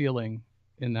have a ceiling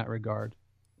in that regard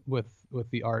with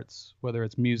the arts, whether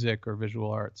it's music or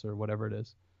visual arts or whatever it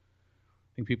is. I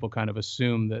think people kind of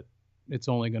assume that it's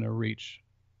only going to reach,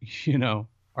 you know,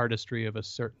 artistry of a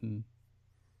certain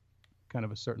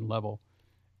level.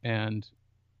 And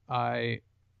I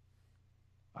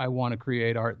want to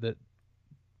create art that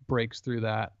breaks through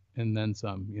that and then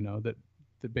some, you know, that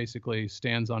basically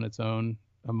stands on its own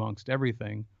amongst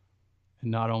everything,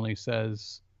 and not only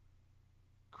says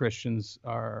Christians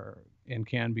are and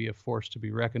can be a force to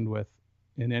be reckoned with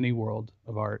in any world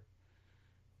of art,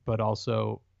 but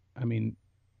also, I mean,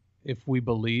 if we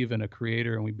believe in a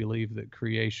creator, and we believe that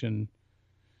creation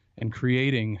and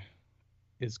creating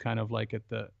is kind of like at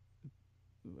the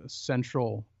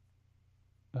central,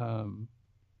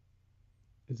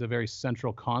 is a very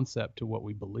central concept to what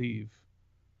we believe,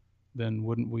 then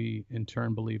wouldn't we in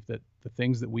turn believe that the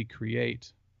things that we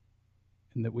create,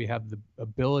 and that we have the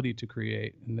ability to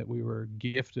create, and that we were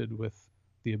gifted with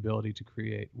the ability to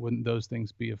create? Wouldn't those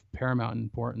things be of paramount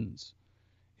importance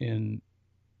in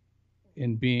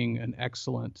being an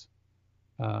excellent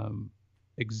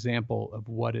example of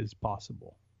what is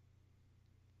possible?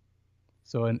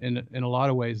 So in a lot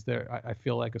of ways, I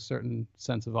feel like a certain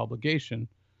sense of obligation.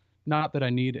 Not that I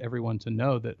need everyone to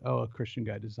know that, oh, a Christian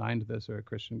guy designed this or a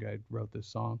Christian guy wrote this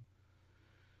song.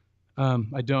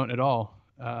 I don't at all.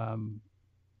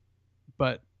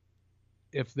 But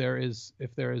if there is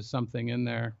something in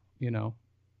there,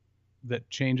 that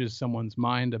changes someone's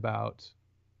mind about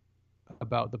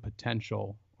the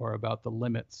potential or about the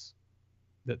limits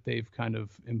that they've kind of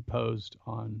imposed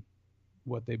on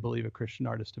what they believe a Christian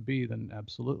artist to be, then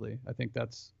absolutely. I think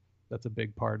that's a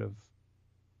big part of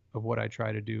what I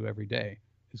try to do every day,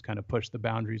 is kind of push the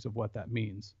boundaries of what that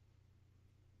means.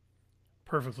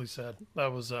 Perfectly said.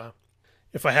 That was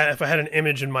if I had an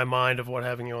image in my mind of what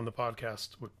having you on the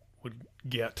podcast would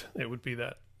get, it would be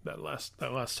that last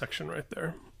section right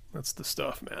there. That's the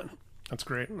stuff, man. That's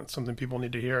great. That's something people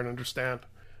need to hear and understand.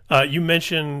 You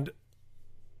mentioned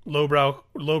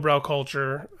lowbrow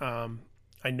culture.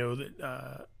 I know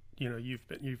that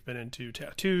you've been into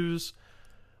tattoos,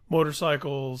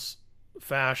 motorcycles,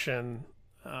 fashion,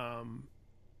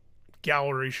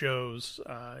 gallery shows.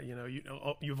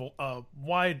 You've a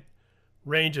wide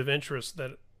range of interests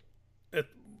that,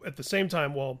 at the same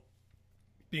time, while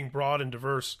being broad and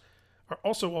diverse, are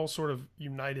also all sort of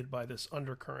united by this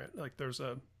undercurrent. Like there's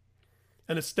an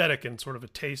aesthetic and sort of a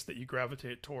taste that you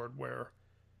gravitate toward, where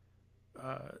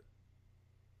a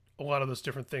lot of those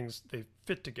different things, they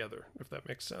fit together, if that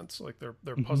makes sense. Like they're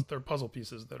puzzle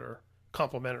pieces that are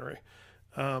complementary.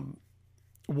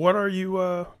 What are you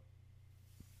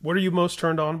most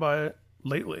turned on by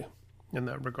lately in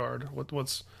that regard?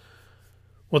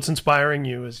 What's inspiring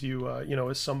you as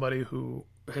as somebody who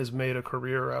has made a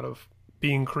career out of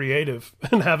being creative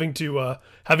and having to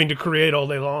create all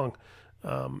day long?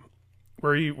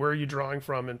 Where are you drawing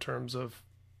from in terms of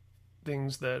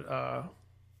things that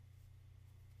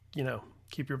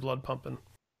keep your blood pumping?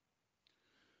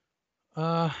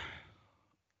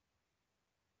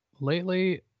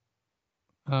 Lately,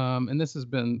 and this has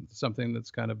been something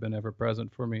that's kind of been ever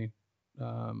present for me.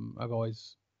 I've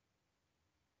always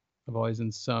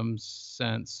in some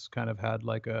sense kind of had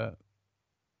like a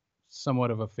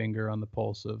somewhat of a finger on the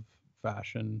pulse of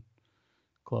fashion,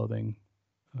 clothing,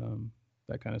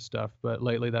 that kind of stuff. But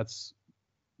lately that's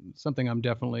something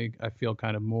I feel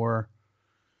kind of more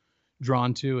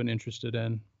drawn to and interested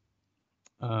in.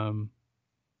 And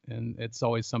it's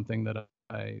always something that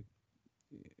I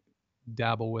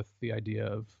dabble with, the idea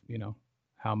of,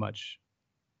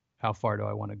 how far do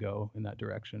I want to go in that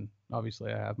direction?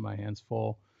 Obviously I have my hands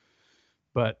full,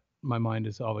 but my mind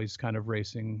is always kind of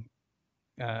racing,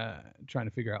 trying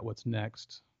to figure out what's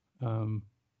next.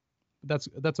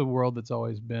 That's a world that's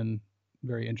always been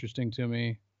very interesting to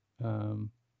me.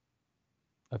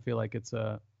 I feel like it's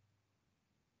a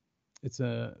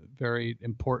very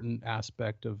important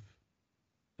aspect of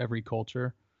every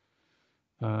culture.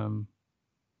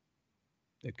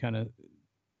 It kind of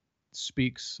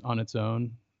speaks on its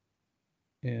own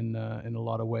in a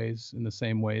lot of ways, in the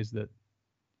same ways that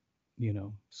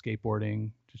skateboarding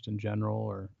just in general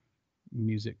or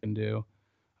music can do.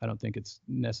 I don't think it's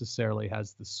necessarily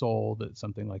has the soul that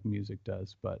something like music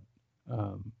does, but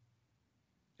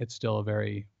it's still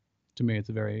to me it's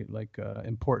a very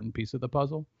important piece of the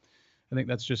puzzle. I think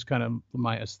that's just kind of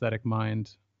my aesthetic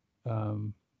mind.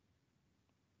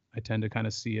 I tend to kind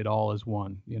of see it all as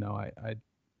one.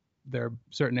 There are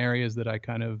certain areas that I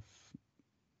kind of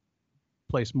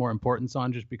place more importance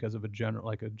on just because of a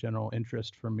general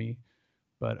interest for me.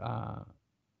 But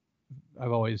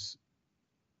I've always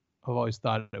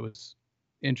thought it was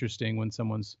interesting when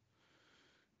someone's,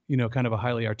 kind of a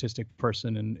highly artistic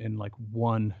person in like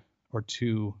one or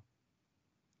two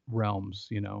realms,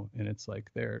 and it's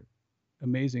like they're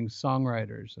amazing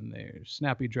songwriters and they're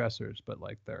snappy dressers, but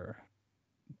like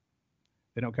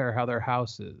they don't care how their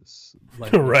house is,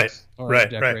 like right,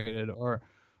 decorated, right.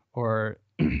 or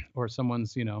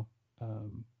someone's,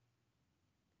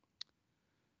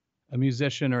 a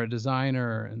musician or a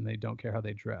designer, and they don't care how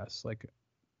they dress. Like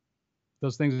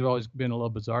those things have always been a little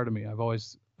bizarre to me. I've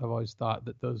always thought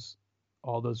that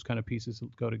all those kind of pieces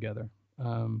go together.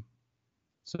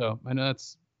 So I know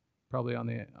that's probably on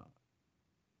the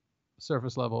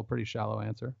surface level, a pretty shallow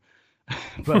answer,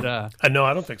 but no,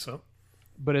 I don't think so.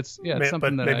 But it's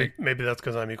something that maybe that's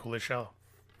because I'm equally shallow.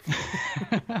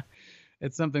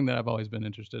 It's something that I've always been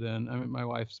interested in. I mean, my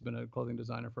wife's been a clothing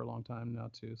designer for a long time now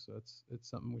too, so it's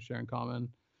something we share in common.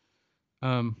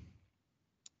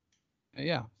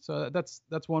 Yeah, so that's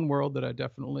one world that I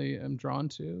definitely am drawn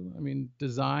to. I mean,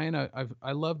 design.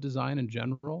 I love design in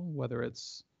general, whether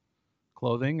it's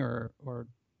clothing or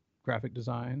graphic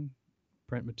design,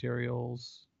 print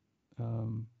materials,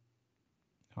 um,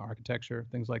 architecture,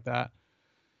 things like that.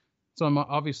 So I'm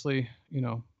obviously,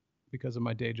 because of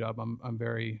my day job, I'm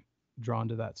very drawn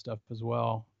to that stuff as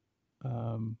well.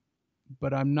 Um,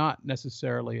 but I'm not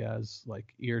necessarily as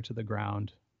like ear to the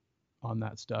ground on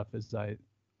that stuff as I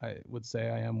would say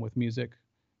I am with music.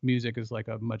 Music is like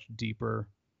a much deeper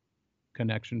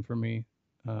connection for me.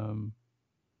 Um,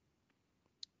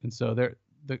 and so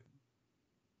the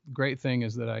great thing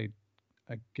is that I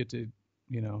get to,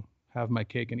 have my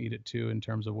cake and eat it too in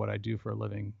terms of what I do for a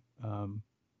living. Um,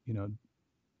 you know,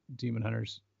 Demon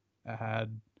Hunters had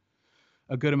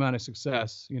a good amount of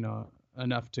success,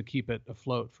 enough to keep it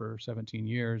afloat for 17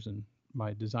 years. And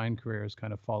my design career has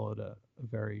kind of followed a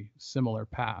very similar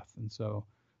path. And so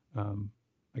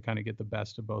I kind of get the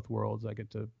best of both worlds. I get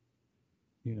to,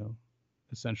 you know,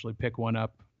 essentially pick one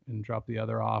up and drop the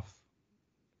other off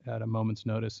at a moment's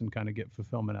notice and kind of get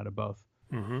fulfillment out of both.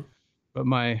 Mm-hmm. But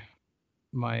my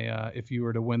if you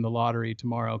were to win the lottery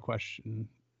tomorrow question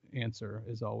answer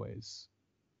is always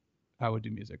I would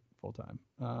do music full time.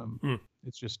 Mm.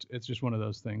 It's just one of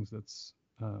those things that's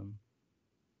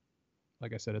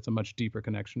like I said, it's a much deeper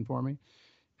connection for me.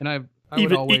 And I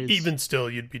would always Even still,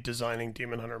 you'd be designing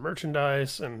Demon Hunter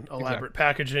merchandise and elaborate Exactly.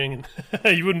 packaging,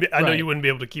 and you wouldn't be. I know you Right. wouldn't be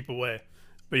able to keep away,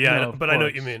 but yeah, No, of but I know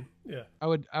what you course. mean. Yeah,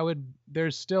 I would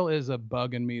there still is a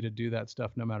bug in me to do that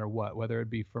stuff no matter what, whether it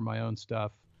be for my own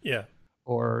stuff yeah,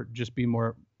 or just be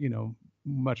more,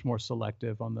 much more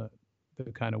selective on the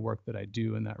kind of work that I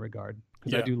do in that regard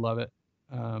because I yeah. do love it.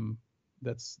 Um,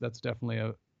 that's definitely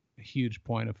a huge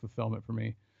point of fulfillment for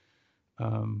me.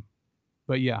 Um,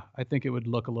 but yeah, I think it would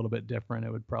look a little bit different.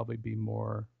 It would probably be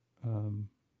more,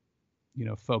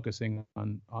 focusing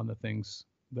on the things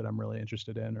that I'm really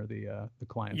interested in or the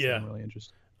clients that Yeah, I'm really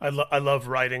interested I love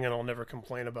writing, and I'll never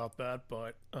complain about that.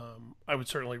 But I would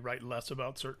certainly write less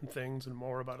about certain things and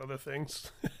more about other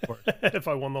things in, of course. if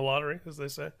I won the lottery, as they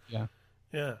say. Yeah.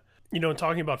 Yeah, and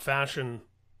talking about fashion,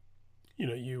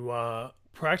 you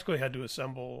practically had to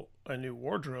assemble a new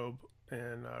wardrobe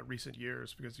in recent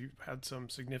years because you've had some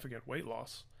significant weight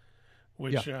loss,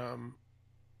 Yeah.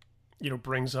 which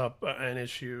brings up an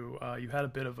issue. You had a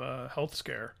bit of a health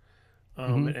scare,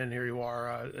 Hmm. and here you are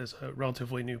as a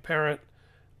relatively new parent.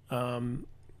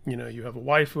 You have a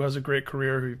wife who has a great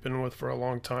career who you've been with for a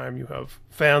long time. You have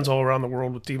fans all around the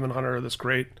world with Demon Hunter, this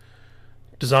great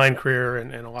design career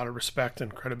and a lot of respect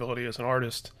and credibility as an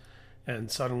artist.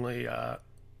 And suddenly,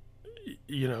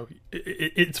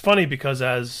 it's funny because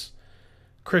as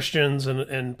Christians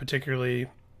and particularly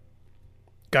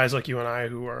guys like you and I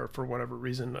who are, for whatever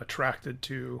reason, attracted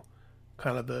to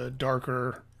kind of the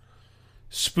darker,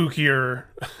 spookier,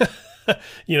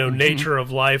 Hmm. nature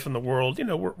of life and the world,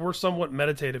 we're somewhat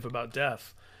meditative about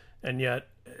death. And yet,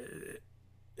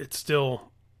 it's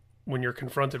still, when you're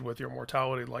confronted with your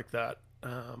mortality like that,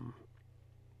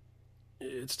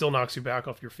 it still knocks you back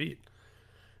off your feet.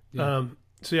 Yeah.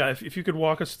 So, yeah, if you could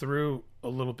walk us through a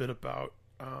little bit about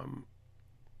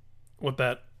what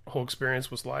that whole experience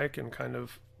was like and kind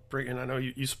of bring, and I know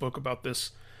you spoke about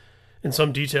this in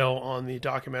some detail on the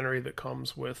documentary that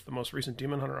comes with the most recent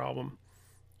Demon Hunter album.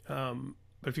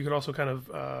 But if you could also kind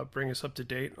of bring us up to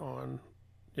date on,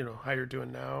 how you're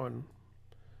doing now and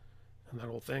that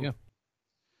whole thing. Yeah.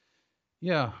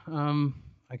 Yeah.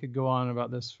 I could go on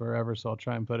about this forever, so I'll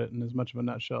try and put it in as much of a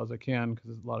nutshell as I can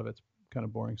because a lot of it's kind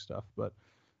of boring stuff. But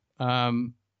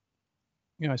um,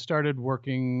 I started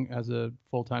working as a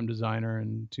full-time designer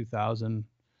in 2000,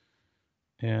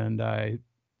 and I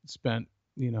spent,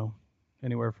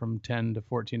 anywhere from 10 to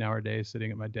 14-hour days sitting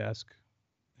at my desk,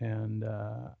 and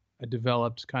I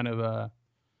developed kind of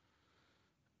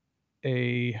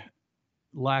a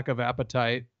lack of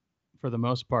appetite for the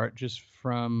most part, just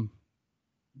from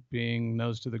being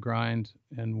nose to the grind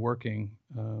and working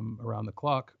around the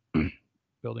clock,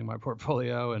 building my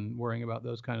portfolio and worrying about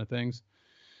those kind of things,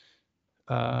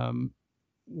 um,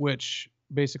 which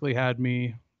basically had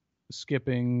me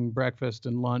skipping breakfast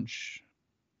and lunch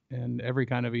and every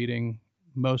kind of eating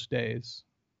most days.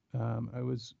 It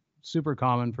was super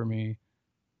common for me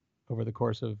over the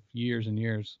course of years and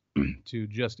years to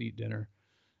just eat dinner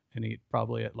and eat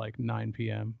probably at like 9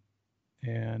 p.m.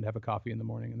 and have a coffee in the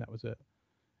morning, and that was it.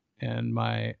 And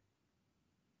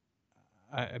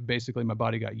basically my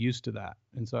body got used to that,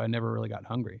 and so I never really got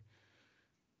hungry.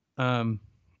 Um,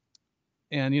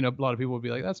 and a lot of people would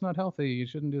be like, "That's not healthy. You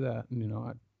shouldn't do that."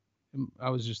 And I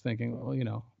was just thinking,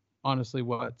 well, honestly,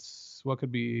 what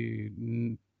could be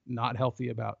not healthy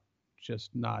about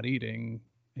just not eating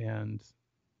and,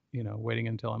 waiting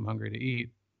until I'm hungry to eat.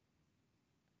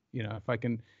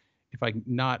 If I'm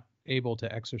not able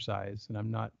to exercise and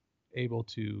I'm not able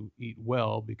to eat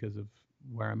well because of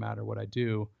where I'm at or what I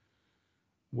do,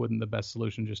 wouldn't the best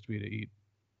solution just be to eat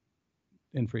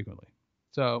infrequently?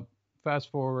 So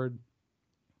fast forward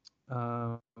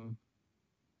to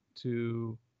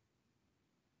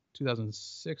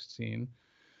 2016,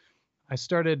 I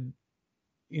started,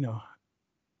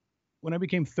 when I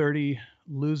became 30,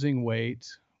 losing weight,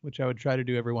 which I would try to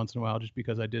do every once in a while just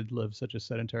because I did live such a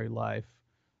sedentary life.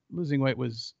 Losing weight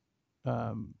was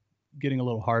getting a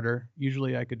little harder.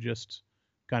 Usually I could just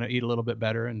kind of eat a little bit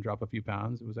better and drop a few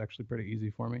pounds. It was actually pretty easy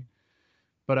for me.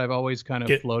 But I've always kind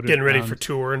of floated getting ready around. For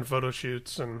tour and photo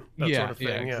shoots and that sort of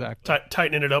thing. Yeah, exactly.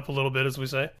 Tightening it up a little bit, as we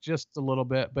say. Just a little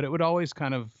bit, but it would always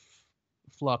kind of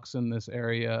flux in this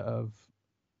area of,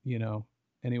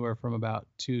 anywhere from about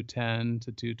 210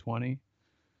 to 220.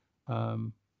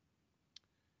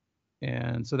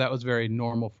 And so that was very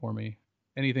normal for me.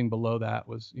 Anything below that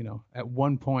was, at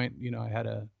one point, I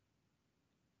had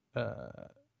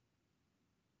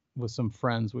with some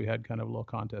friends, we had kind of a little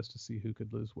contest to see who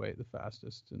could lose weight the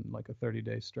fastest in like a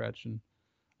 30-day stretch. And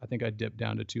I think I dipped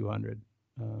down to 200.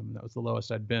 That was the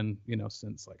lowest I'd been,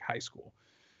 since like high school.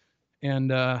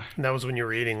 And that was when you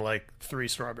were eating like 3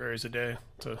 strawberries a day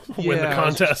to win the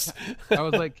contest. I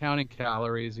was like counting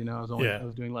calories, I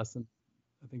was doing less than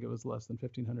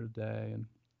 1,500 a day.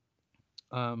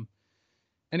 And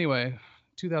anyway,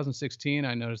 2016,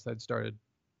 I noticed I'd started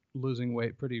losing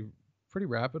weight pretty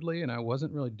rapidly, and I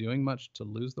wasn't really doing much to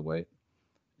lose the weight.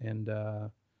 And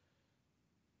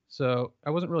so I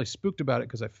wasn't really spooked about it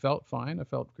because I felt fine. I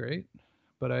felt great,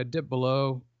 but I dipped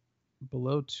below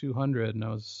 200, and I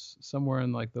was somewhere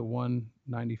in like the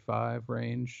 195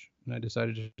 range, and I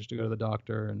decided just to go to the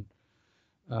doctor.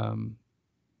 And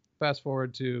fast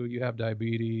forward to you have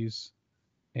diabetes,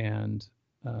 and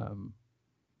I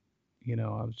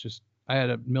had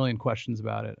a million questions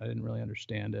about it. I didn't really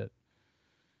understand it.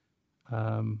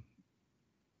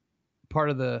 Part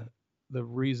of the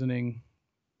reasoning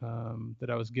that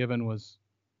I was given was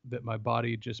that my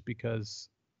body, just because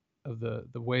of the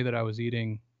way that I was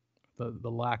eating,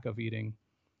 the lack of eating,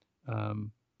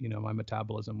 my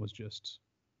metabolism was just,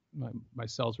 my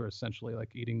cells were essentially like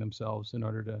eating themselves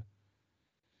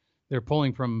they're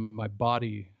pulling from my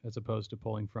body as opposed to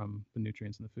pulling from the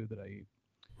nutrients in the food that I eat.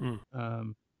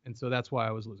 And so that's why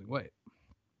I was losing weight.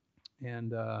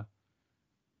 And,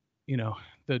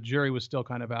 the jury was still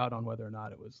kind of out on whether or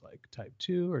not it was like type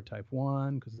 2 or type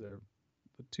 1, because the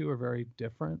two are very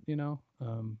different,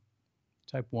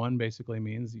 Type 1 basically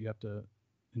means you have to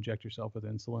inject yourself with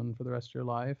insulin for the rest of your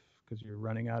life because you're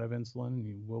running out of insulin and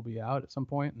you will be out at some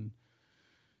point. And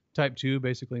type 2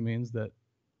 basically means that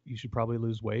you should probably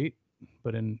lose weight.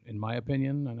 But in my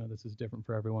opinion, I know this is different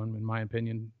for everyone. In my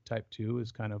opinion, type 2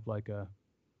 is kind of like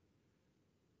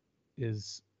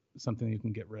is something you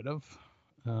can get rid of.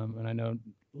 And I know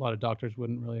a lot of doctors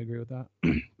wouldn't really agree with that,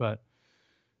 but,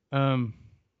 and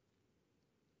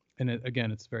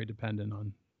again, it's very dependent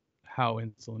on how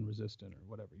insulin resistant or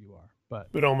whatever you are,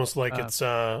 but almost like it's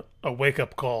a wake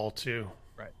up call to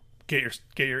get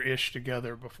your ish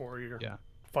together before you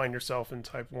find yourself in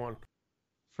type 1.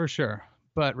 For sure.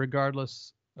 But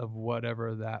regardless of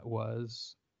whatever that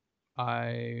was,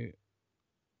 I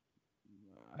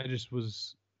just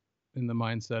was in the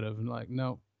mindset of like,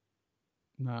 no,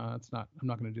 it's not. I'm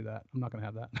not going to do that. I'm not going to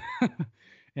have that.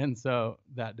 And so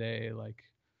that day, like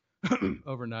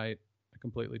overnight, I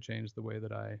completely changed the way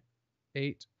that I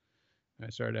ate. I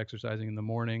started exercising in the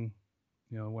morning.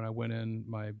 When I went in,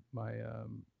 my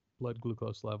blood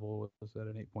glucose level was at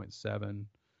an 8.7.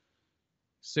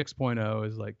 6.0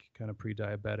 is like kind of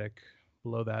pre-diabetic.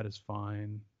 Below that is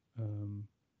fine.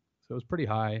 So it was pretty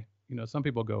high. Some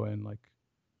people go in like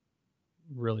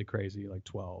really crazy, like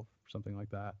 12, something like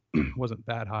that. Wasn't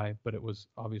that high, but it was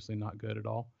obviously not good at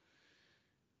all.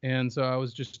 And so I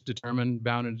was just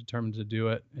bound and determined to do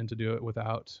it, and to do it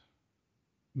without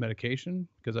medication,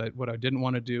 because what I didn't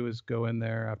want to do is go in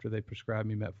there after they prescribed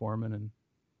me metformin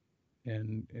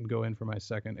and go in for my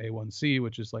second A1C,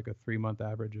 which is like a 3-month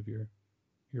average of your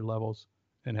levels,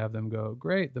 and have them go,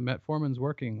 great, the metformin's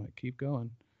working, like keep going.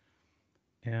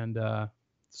 And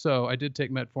so I did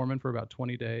take metformin for about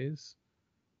 20 days,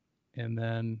 and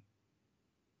then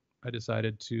I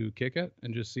decided to kick it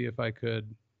and just see if I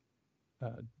could,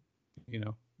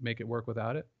 make it work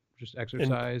without it. Just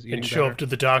exercise, eating and show better. Up to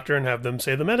the doctor and have them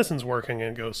say the medicine's working,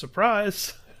 and go,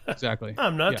 surprise. Exactly.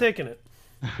 I'm not taking it.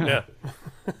 Yeah.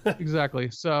 Exactly.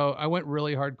 So I went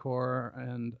really hardcore,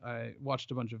 and I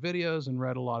watched a bunch of videos and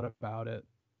read a lot about it.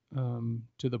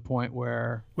 to the point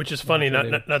where, which is funny,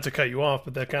 not to cut you off,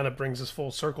 but that kind of brings us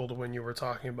full circle to when you were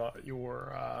talking about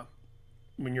your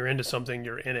when you're into something,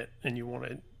 you're in it, and you want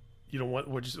to, you don't want,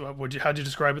 how'd you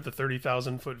describe it? The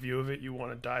 30,000-foot view of it. You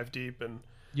want to dive deep and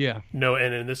no,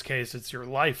 and in this case, it's your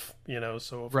life,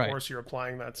 So of course, you're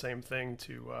applying that same thing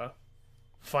to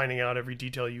finding out every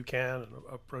detail you can and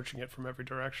approaching it from every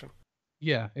direction.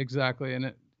 Yeah, exactly.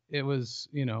 And it was,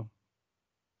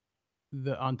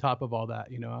 on top of all that,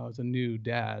 I was a new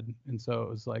dad. And so it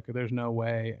was like, there's no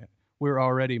way.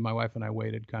 My wife and I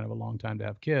waited kind of a long time to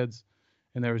have kids.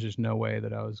 And there was just no way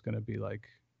that I was going to be like,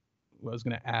 I was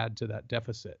going to add to that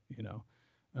deficit,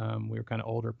 We were kind of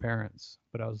older parents,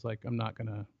 but I was like, I'm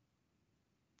going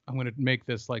to make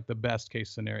this like the best case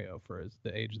scenario for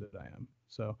the age that I am.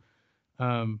 So,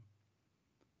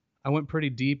 I went pretty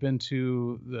deep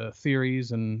into the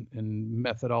theories and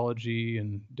methodology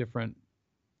and different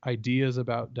ideas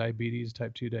about diabetes,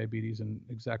 type 2 diabetes, and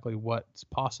exactly what's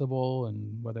possible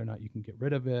and whether or not you can get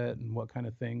rid of it and what kind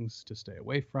of things to stay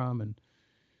away from. And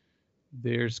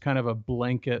there's kind of a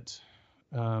blanket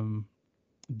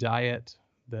diet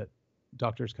that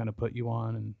doctors kind of put you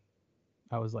on. And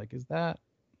I was like, is that,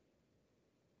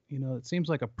 it seems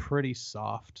like a pretty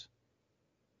soft,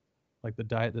 like the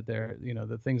diet that they're,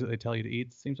 the things that they tell you to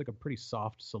eat seems like a pretty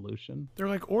soft solution. They're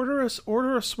like, order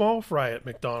a small fry at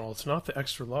McDonald's, not the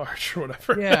extra large or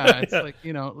whatever. Yeah. It's like,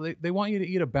 they want you to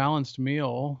eat a balanced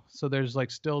meal. So there's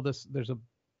like still there's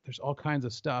all kinds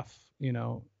of stuff,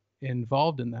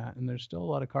 involved in that. And there's still a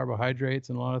lot of carbohydrates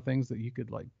and a lot of things that you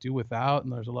could like do without.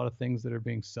 And there's a lot of things that are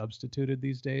being substituted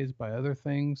these days by other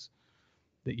things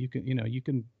that you can, you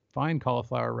can find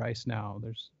cauliflower rice now.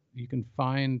 You can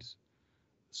find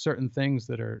certain things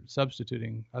that are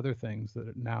substituting other things that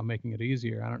are now making it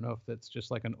easier. I don't know if that's just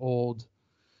like an old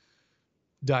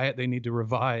diet they need to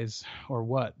revise or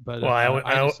what, but well,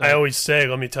 I always say,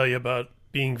 let me tell you about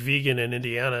being vegan in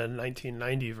Indiana in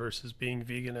 1990 versus being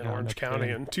vegan in Orange County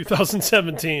in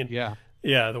 2017. Yeah.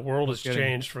 The world has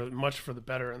changed much for the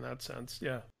better in that sense.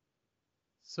 Yeah.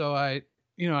 So I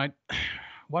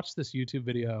watched this YouTube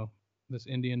video, this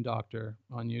Indian doctor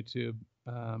on YouTube,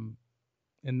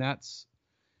 and that's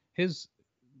his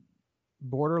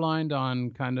borderline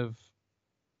on kind of,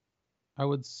 I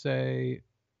would say,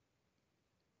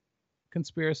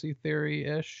 conspiracy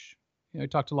theory-ish. He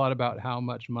talked a lot about how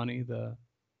much money the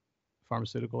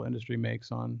pharmaceutical industry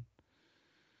makes on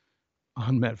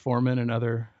metformin and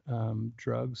other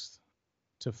drugs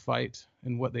to fight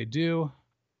and what they do,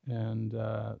 and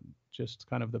just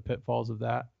kind of the pitfalls of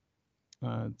that.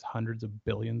 It's hundreds of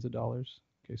billions of dollars,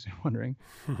 in case you're wondering.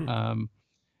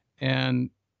 And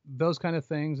those kind of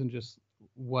things, and just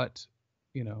what,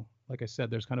 like I said,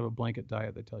 there's kind of a blanket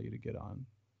diet they tell you to get on.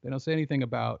 They don't say anything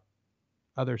about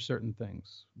other certain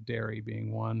things, dairy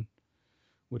being one,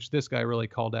 which this guy really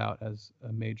called out as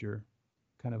a major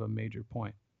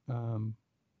point. And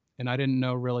I didn't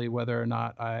know really whether or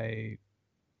not I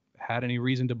had any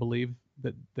reason to believe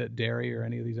that dairy or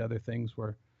any of these other things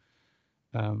were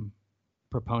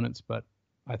proponents, but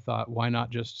I thought, why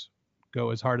not just go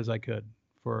as hard as I could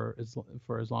for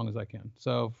as long as I can.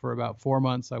 So for about 4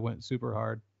 months, I went super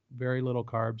hard, very little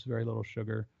carbs, very little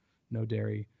sugar, no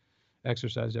dairy,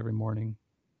 exercised every morning.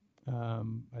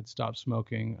 I'd stopped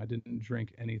smoking. I didn't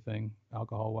drink anything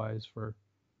alcohol-wise for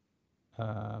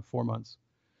 4 months.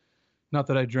 Not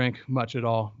that I drank much at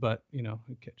all, but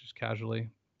just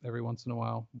casually every once in a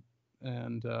while.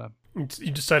 And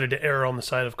you decided to err on the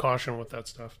side of caution with that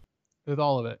stuff. With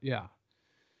all of it, yeah.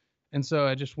 And so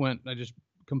I just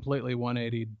completely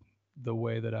 180'd the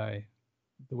way that I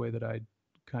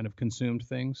kind of consumed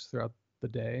things throughout the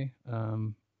day.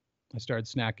 I started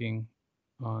snacking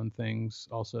on things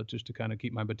also just to kind of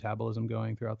keep my metabolism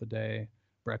going throughout the day.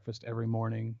 Breakfast every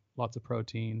morning, lots of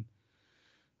protein.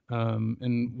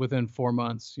 And within 4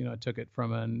 months, I took it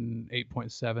from an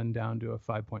 8.7 down to a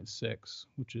 5.6,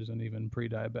 which is an even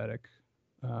pre-diabetic.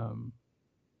 And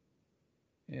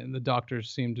the doctors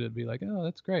seem to be like, oh,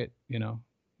 that's great.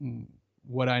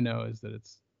 What I know is that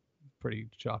it's pretty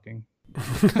shocking.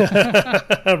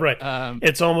 Right.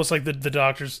 It's almost like the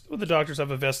doctors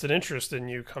have a vested interest in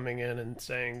you coming in and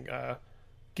saying,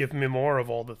 give me more of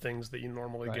all the things that you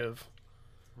normally give.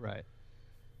 Right.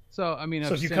 So, I mean,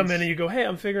 if you come in and you go, hey,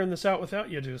 I'm figuring this out without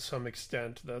you to some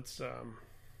extent, that's,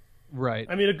 right.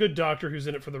 I mean, a good doctor who's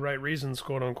in it for the right reasons,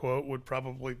 quote unquote, would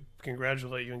probably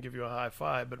congratulate you and give you a high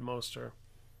five, but most are,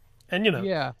 and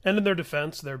yeah. And in their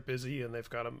defense, they're busy and they've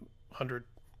got 100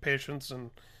 patients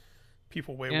and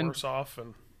people way worse off.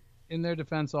 And in their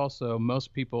defense also,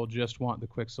 most people just want the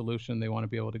quick solution. They want to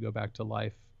be able to go back to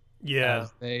life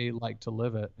as they like to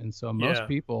live it. And so most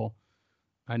people,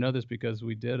 I know this because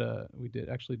we did a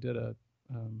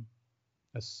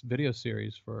video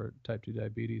series for type 2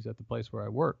 diabetes at the place where I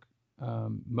work.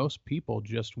 Most people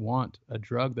just want a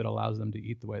drug that allows them to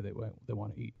eat the way they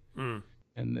want to eat. Mm.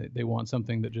 And they want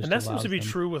something that just and that allows seems to be them.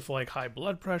 true with like high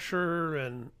blood pressure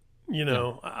and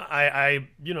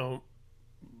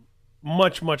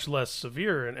much less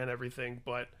severe and everything,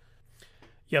 but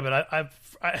yeah, but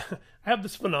I have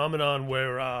this phenomenon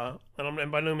where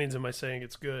and by no means am I saying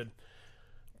it's good,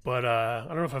 but I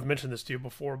don't know if I've mentioned this to you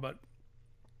before, but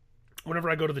whenever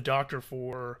I go to the doctor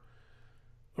for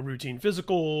a routine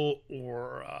physical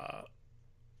or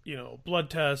blood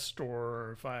test,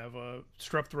 or if I have a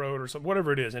strep throat or something,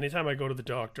 whatever it is, anytime I go to the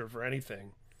doctor for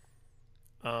anything,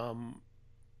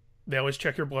 they always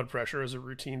check your blood pressure as a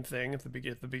routine thing at the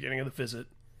beginning of the visit.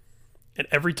 And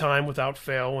every time, without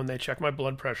fail, when they check my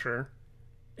blood pressure,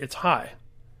 it's high.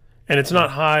 And it's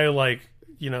not high like,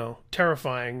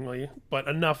 terrifyingly, but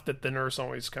enough that the nurse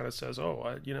always kind of says,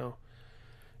 oh,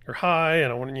 you're high,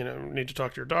 and I want need to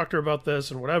talk to your doctor about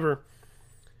this and whatever.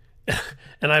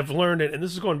 And I've learned it, and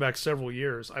this is going back several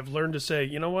years, I've learned to say,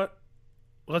 you know what?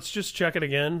 Let's just check it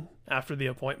again after the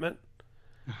appointment.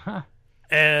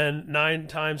 And 99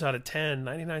 times out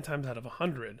of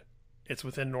 100, it's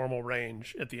within normal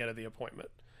range at the end of the appointment.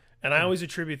 And I always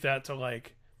attribute that to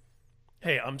like,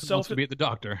 hey, I'm Wants to be at the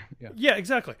doctor. Yeah,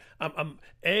 exactly.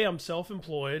 I'm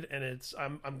self-employed, and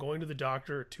I'm going to the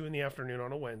doctor at 2 p.m.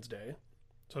 on a Wednesday.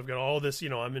 So I've got all this,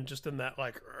 I'm in that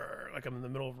like I'm in the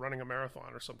middle of running a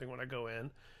marathon or something when I go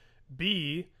in.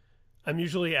 B, I'm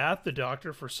usually at the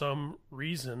doctor for some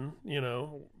reason,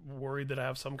 worried that I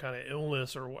have some kind of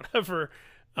illness or whatever.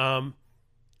 And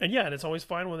it's always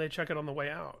fine when they check it on the way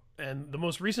out. And the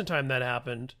most recent time that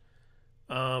happened,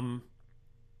 and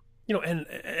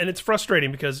it's frustrating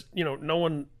because, no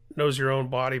one knows your own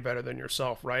body better than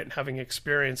yourself, right? And having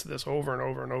experienced this over and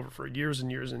over and over for years and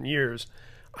years and years,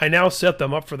 I now set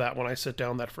them up for that when I sit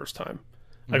down that first time.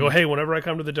 I go, hey, whenever I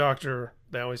come to the doctor,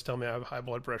 they always tell me I have high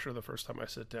blood pressure the first time I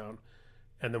sit down.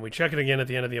 And then we check it again at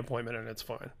the end of the appointment, and it's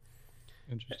fine.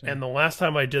 Interesting. And the last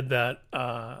time I did that,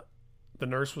 the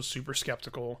nurse was super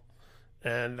skeptical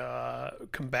and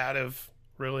combative,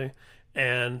 really.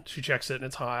 And she checks it, and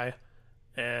it's high.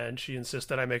 And she insists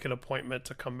that I make an appointment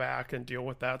to come back and deal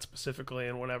with that specifically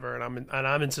and whatever. And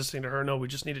I'm insisting to her, no, we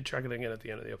just need to check it again at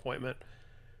the end of the appointment.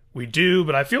 We do,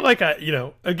 but I feel like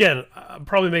again, I'm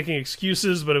probably making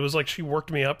excuses, but it was like she worked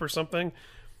me up or something,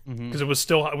 because it was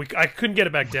still, I couldn't get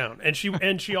it back down, and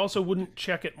she also wouldn't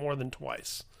check it more than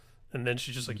twice, and then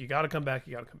she's just like, you got to come back.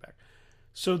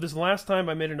 So this last time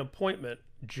I made an appointment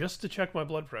just to check my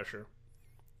blood pressure,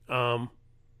 go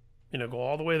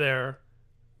all the way there,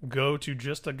 go to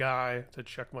just a guy to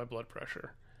check my blood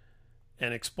pressure,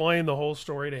 and explain the whole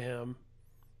story to him.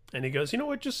 And he goes, you know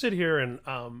what, just sit here and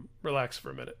relax for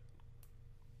a minute.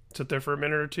 Sit there for a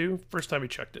minute or two. First time he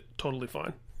checked it, totally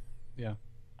fine. Yeah.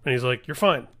 And he's like, you're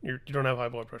fine. You don't have high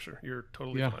blood pressure. You're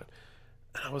totally fine.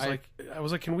 And I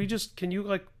was like, can you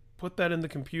like put that in the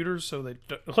computer so that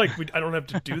I don't have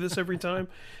to do this every time?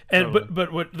 And Totally.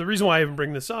 but what the reason why I even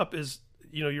bring this up is,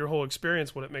 your whole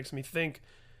experience, what it makes me think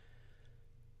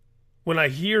when I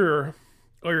hear,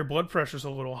 oh, your blood pressure's a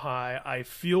little high, I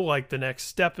feel like the next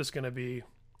step is going to be,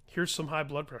 here's some high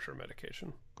blood pressure medication.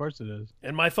 Of course it is.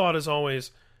 And my thought is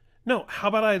always, no, how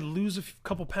about I lose a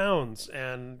couple pounds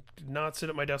and not sit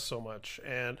at my desk so much?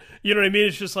 And you know what I mean?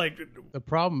 It's just like, The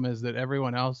problem is that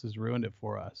everyone else has ruined it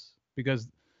for us, because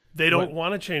they don't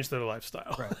want to change their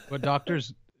lifestyle. right, what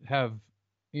doctors have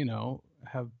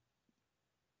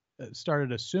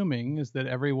started assuming is that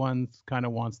everyone kind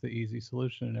of wants the easy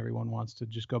solution, and everyone wants to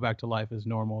just go back to life as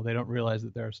normal. They don't realize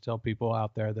that there are still people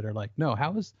out there that are like, no,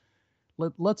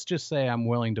 let's just say I'm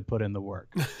willing to put in the work.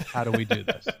 How do we do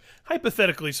this?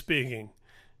 Hypothetically speaking.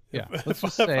 Yeah. If Let's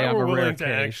just I say I'm were a rare willing to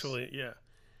case. actually, yeah.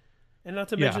 And not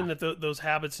to mention that those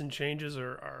habits and changes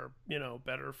are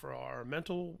better for our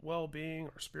mental well-being,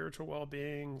 our spiritual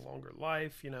well-being, longer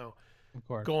life, Of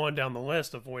course. go on down the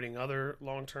list, avoiding other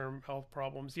long-term health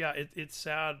problems. Yeah, it's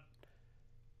sad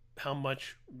how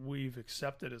much we've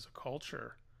accepted as a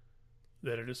culture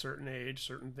that at a certain age,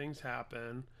 certain things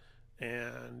happen,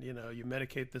 and you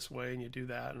medicate this way and you do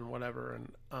that and whatever.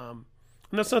 And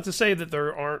that's not to say that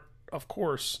there aren't, of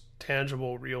course,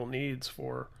 tangible, real needs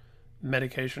for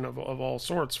medication of all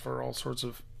sorts for all sorts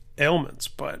of ailments,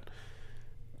 but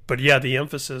yeah, the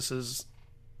emphasis is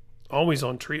always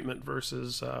on treatment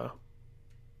versus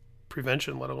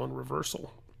prevention, let alone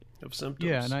reversal of symptoms.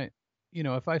 Yeah, and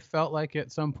if I felt like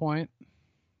at some point,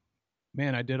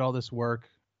 man, I did all this work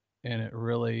and it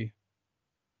really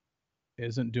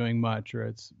isn't doing much, or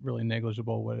it's really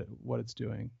negligible what it's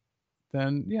doing,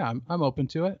 then yeah, I'm open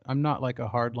to it. I'm not like a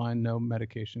hardline no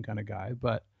medication kind of guy,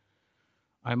 but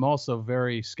I'm also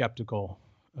very skeptical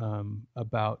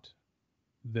about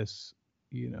this.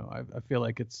 I feel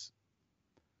like it's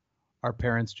our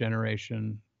parents'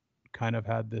 generation kind of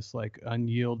had this like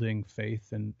unyielding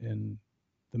faith in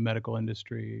the medical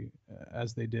industry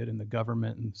as they did in the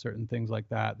government and certain things like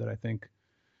that, that I think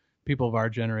people of our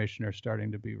generation are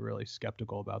starting to be really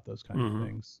skeptical about those kinds of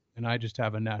things. And I just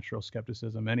have a natural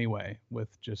skepticism anyway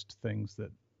with just things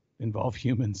that involve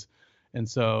humans. And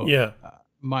so Yeah.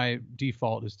 My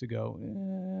default is to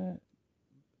go,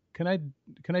 can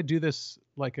I do this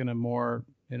like in a more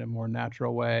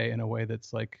natural way, in a way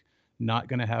that's like not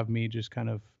going to have me just kind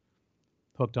of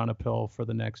hooked on a pill for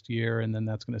the next year, and then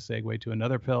that's going to segue to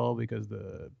another pill because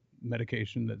the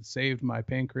medication that saved my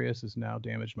pancreas has now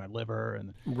damaged my liver,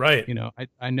 and Right.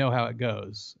 I know how it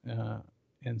goes,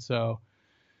 and so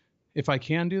if I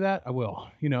can do that, I will.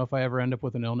 If I ever end up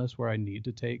with an illness where I need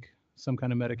to take some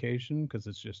kind of medication because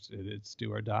it's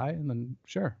do or die, and then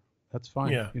sure, that's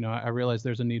fine. Yeah. I realize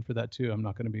there's a need for that too. I'm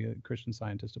not going to be a Christian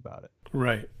Scientist about it.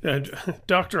 Right.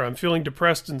 Doctor, I'm feeling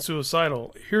depressed and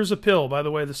suicidal. Here's a pill. By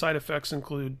the way, the side effects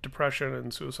include depression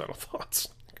and suicidal thoughts.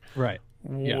 Right.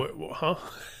 Yeah. Huh?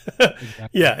 Exactly.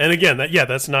 Yeah. And again,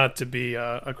 that's not to be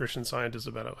a Christian Scientist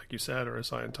about it, like you said, or a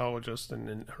Scientologist,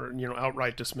 and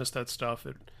outright dismiss that stuff.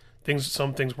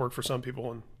 Some things work for some people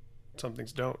and some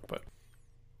things don't. But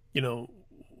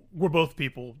we're both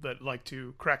people that like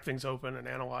to crack things open and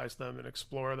analyze them and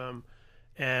explore them.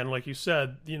 And like you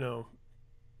said,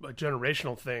 a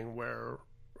generational thing where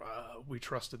we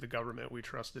trusted the government, we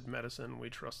trusted medicine, we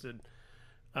trusted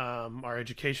our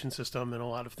education system, and a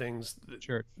lot of things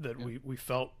that we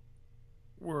felt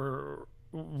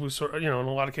was sort of, in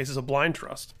a lot of cases, a blind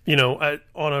trust.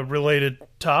 On a related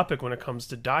topic, when it comes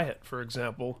to diet, for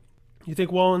example, you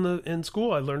think, well, in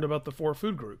school I learned about the 4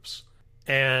 food groups,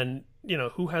 and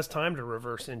who has time to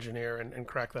reverse engineer and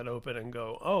crack that open and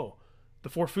go, oh, the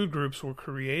 4 food groups were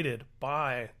created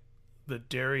by the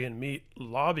dairy and meat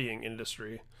lobbying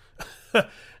industry.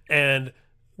 And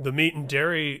the meat and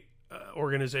dairy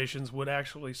organizations would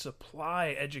actually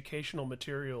supply educational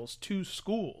materials to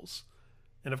schools.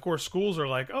 And of course, schools are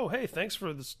like, oh, hey, thanks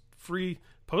for this free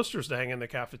posters to hang in the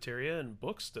cafeteria and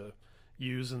books to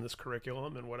use in this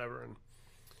curriculum and whatever.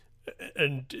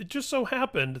 And it just so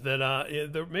happened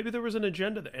that maybe there was an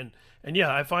agenda there. And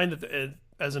yeah, I find that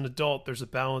as an adult, there's a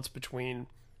balance between,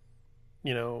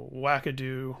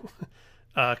 wackadoo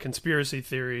conspiracy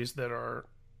theories that are,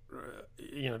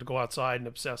 to go outside and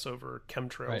obsess over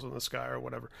chemtrails in the sky or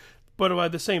whatever. But by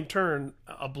the same turn,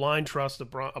 a blind trust, a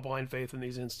blind faith in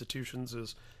these institutions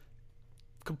is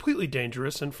completely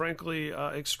dangerous and, frankly,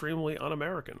 extremely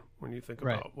un-American when you think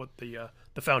about what the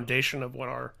foundation of what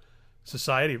our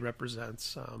society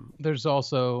represents. There's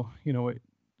also,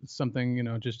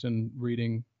 something, just in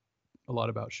reading a lot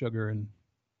about sugar and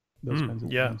those kinds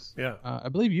of things. Yeah. I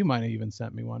believe you might have even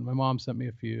sent me one. My mom sent me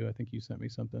a few. I think you sent me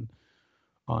something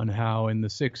on how in the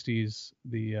 60s,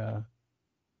 the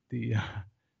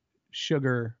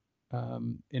sugar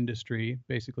industry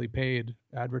basically paid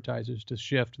advertisers to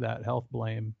shift that health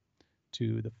blame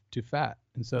to fat.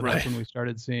 And so that's when we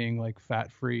started seeing like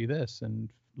fat-free this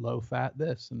and low-fat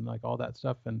this and like all that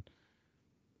stuff. And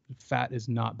fat is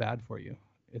not bad for you.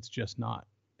 It's just not.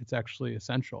 It's actually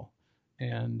essential.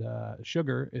 And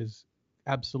sugar is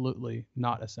absolutely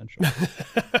not essential.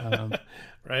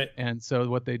 Right. And so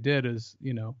what they did is,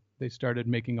 they started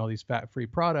making all these fat-free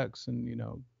products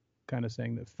and, kind of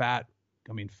saying that fat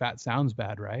sounds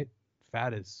bad, right?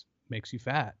 Fat makes you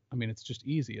fat. I mean, it's just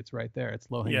easy. It's right there.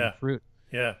 It's low-hanging fruit.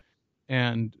 Yeah.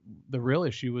 And the real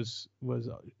issue was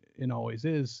and always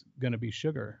is going to be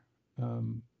sugar.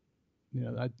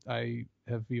 I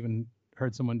have even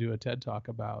heard someone do a TED talk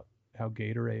about how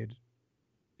Gatorade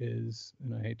is,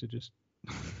 and I hate to just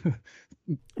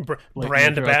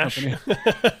brand bash,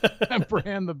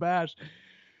 brand the bash,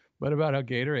 but about how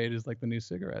Gatorade is like the new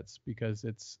cigarettes, because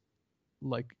it's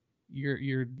like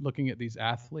you're looking at these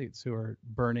athletes who are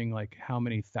burning like how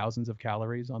many thousands of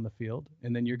calories on the field,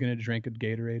 and then you're going to drink a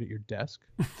Gatorade at your desk,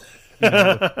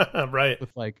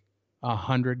 with like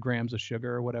 100 grams of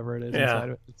sugar or whatever it is inside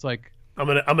of it. It's like I'm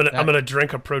gonna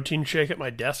drink a protein shake at my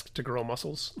desk to grow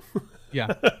muscles. Yeah,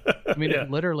 I mean,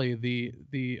 it literally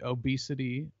the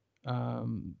obesity,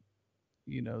 the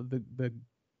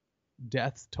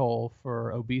death toll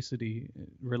for obesity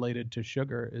related to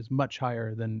sugar is much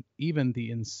higher than even the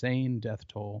insane death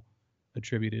toll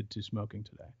attributed to smoking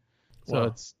today. So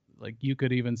it's like you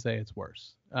could even say it's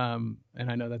worse. And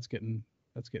I know that's getting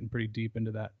pretty deep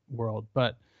into that world,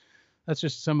 but that's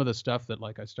just some of the stuff that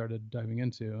like I started diving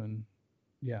into, and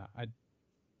yeah,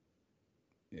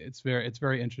 it's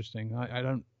very interesting. I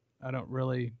don't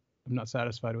really, I'm not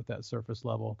satisfied with that surface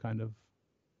level kind of,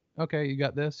 okay, you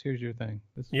got this, here's your thing,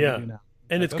 this is what you Yeah. do now.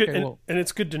 It's And like, it's good, okay, well, and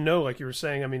it's good to know, like you were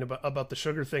saying, I mean, about the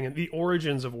sugar thing and the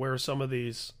origins of where some of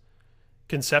these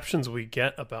conceptions we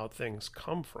get about things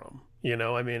come from. You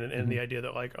know, I mean, and mhm, the idea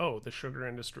that like, oh, the sugar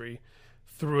industry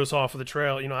threw us off of the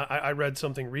trail. You know, I read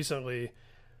something recently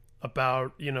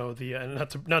about, you know, the and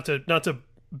not to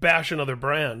bash another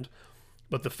brand,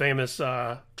 but the famous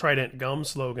Trident gum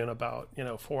slogan about, you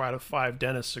know, 4 out of 5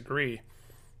 dentists agree.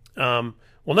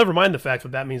 Well, never mind the fact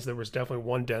that that means there was definitely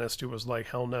one dentist who was like,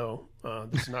 hell no,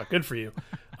 this is not good for you.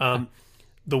 Um,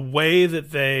 the way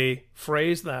that they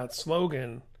phrase that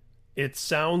slogan, it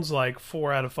sounds like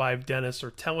 4 out of 5 dentists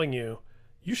are telling you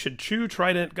you should chew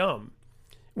Trident gum.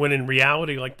 When in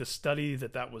reality, like the study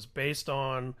that was based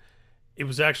on, it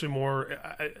was actually more.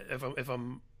 If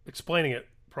I'm explaining it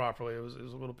properly, it was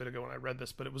a little bit ago when I read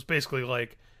this, but it was basically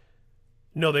like,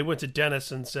 no, they went to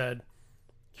dentists and said,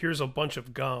 here's a bunch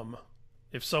of gum.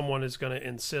 If someone is going to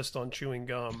insist on chewing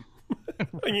gum,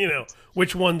 you know,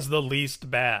 which one's the least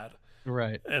bad?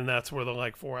 right. And that's where the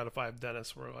like 4 out of 5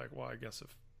 dentists were like, well, I guess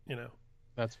if, you know,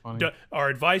 That's funny. our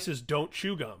advice is don't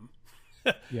chew gum.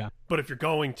 Yeah. But if you're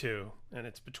going to, and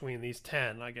it's between these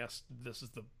 10, I guess this is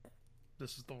the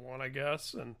one, I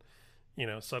guess. And, you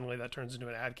know, suddenly that turns into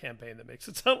an ad campaign that makes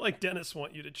it sound like dentists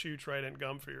want you to chew Trident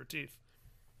gum for your teeth.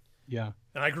 Yeah.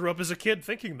 And I grew up as a kid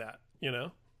thinking that, you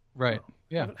know. Right.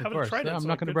 Yeah. Haven't Of course. tried it, Yeah, I'm so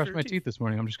not going to good for brush your my teeth. teeth this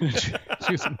morning. I'm just going to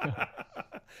chew some gum.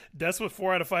 That's what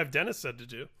 4 out of 5 dentists said to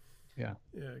do. Yeah.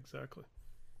 Yeah, exactly.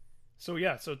 So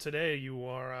yeah, so today you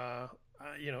are,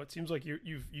 you know, it seems like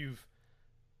you've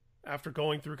after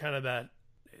going through kind of that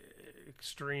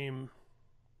extremist,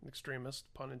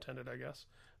 pun intended, I guess,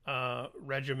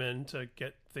 regimen to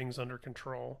get things under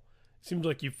control. It seems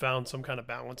like you've found some kind of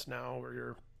balance now where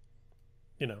you're,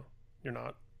 you know, you're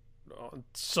not on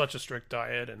such a strict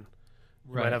diet, and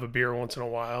you might Right. have a beer once in a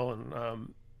while,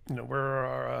 and you know, where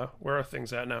are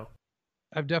things at now?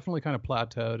 I've definitely kind of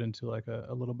plateaued into like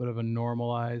a little bit of a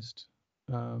normalized,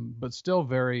 but still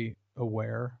very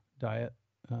aware diet.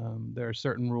 There are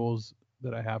certain rules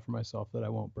that I have for myself that I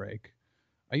won't break.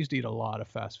 I used to eat a lot of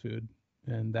fast food,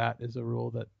 and that is a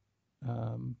rule that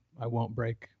I won't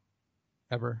break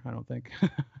ever, I don't think.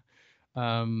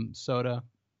 Soda,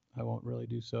 I won't really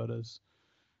do sodas.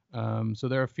 So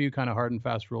there are a few kind of hard and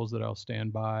fast rules that I'll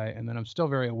stand by, and then I'm still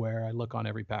very aware. I look on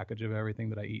every package of everything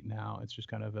that I eat now. It's just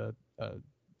kind of a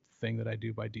thing that I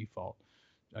do by default.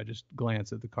 I just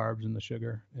glance at the carbs and the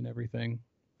sugar and everything,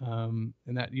 and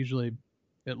that usually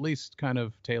at least kind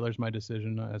of tailors my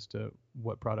decision as to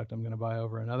what product I'm going to buy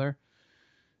over another.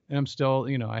 And I'm still,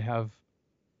 you know, I have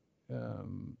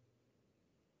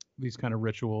these kind of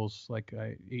rituals, like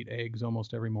I eat eggs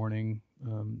almost every morning.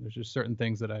 There's just certain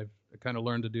things that I've kind of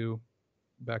learned to do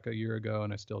back a year ago,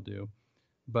 and I still do.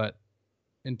 But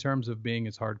in terms of being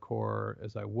as hardcore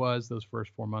as I was those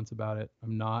first 4 months about it,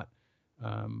 I'm not.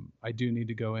 I do need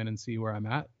to go in and see where I'm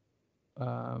at,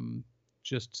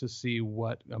 just to see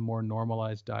what a more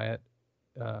normalized diet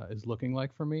is looking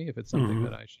like for me. If it's something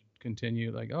that I should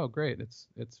continue, like, oh, great, it's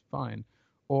fine,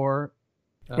 or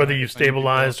Whether you've if I need to go,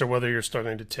 stabilized or whether you're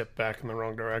starting to tip back in the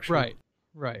wrong direction. right,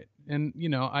 right, and you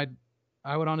know,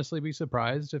 I would honestly be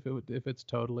surprised if it's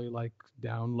totally like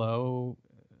down low,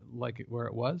 like where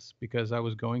it was, because I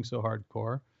was going so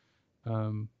hardcore,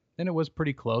 and it was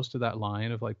pretty close to that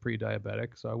line of like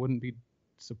pre-diabetic. So I wouldn't be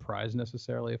surprised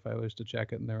necessarily if I was to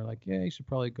check it and they were like, yeah, you should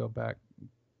probably go back,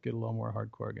 get a little more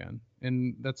hardcore again.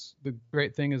 And that's the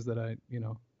great thing, is that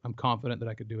I'm confident that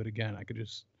I could do it again. I could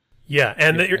just Yeah,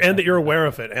 and get that you're right back into aware that.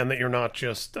 of it, and that you're not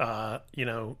just you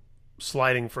know,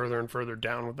 sliding further and further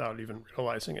down without even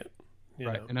realizing it. You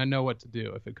Right. know. And I know what to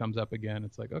do if it comes up again.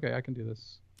 It's like, okay, I can do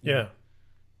this. Yeah.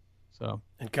 So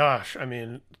And gosh, I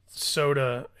mean,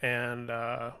 soda and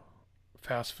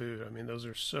fast food. I mean, those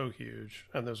are so huge,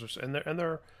 and those are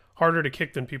they're harder to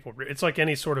kick than people. It's like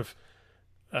any sort of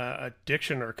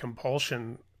addiction or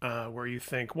compulsion, where you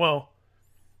think, well,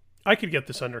 I could get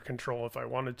this under control if I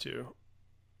wanted to,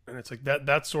 and it's like that.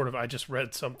 That's sort of. I just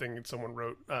read something that someone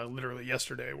wrote literally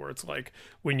yesterday, where it's like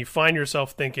when you find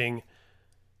yourself thinking,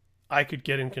 I could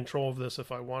get in control of this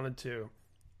if I wanted to.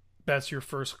 That's your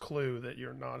first clue that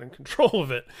you're not in control of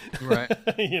it. right.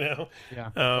 You know. Yeah.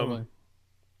 Um, Totally.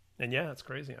 And yeah, it's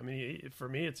crazy. I mean, for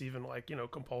me, it's even like, you know,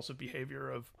 compulsive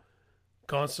behavior of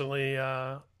constantly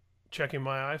checking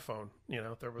my iPhone. You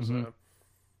know, there was Hmm.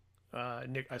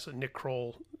 Nick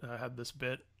Kroll had this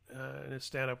bit in his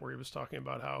stand-up where he was talking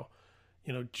about how,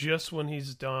 you know, just when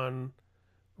he's done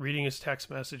reading his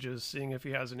text messages, seeing if he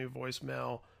has a new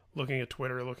voicemail, looking at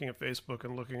Twitter, looking at Facebook,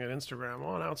 and looking at Instagram.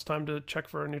 Oh, now it's time to check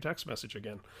for a new text message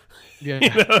again. Yeah,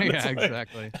 yeah,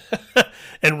 exactly.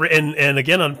 and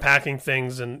again, unpacking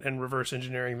things and reverse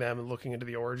engineering them and looking into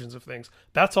the origins of things.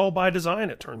 That's all by design,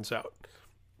 it turns out.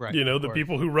 Right. You know, the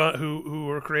people who run who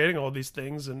are creating all these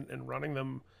things and running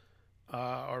them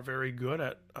are very good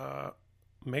at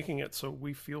making it so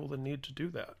we feel the need to do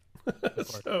that.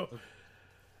 So,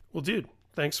 well, dude,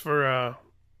 thanks for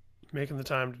making the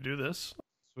time to do this.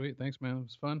 Sweet. Thanks, man. It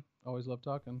was fun. Always love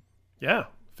talking. Yeah.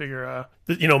 Figure,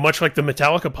 you know, much like the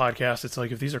Metallica podcast, it's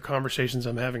like if these are conversations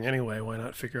I'm having anyway, why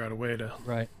not figure out a way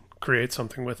to create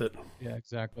something with it? Yeah,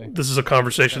 exactly. This is a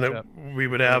conversation that we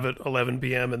would have at 11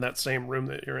 p.m. in that same room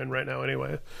that you're in right now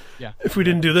anyway. Yeah. If we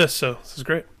didn't do this, so this is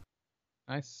great.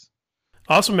 Nice.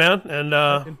 Awesome, man. And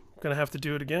going to have to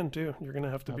do it again, too. You're going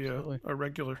to have to Absolutely. be a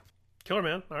regular. Killer,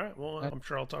 man. All right. Well, I'm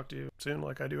sure I'll talk to you soon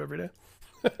like I do every day.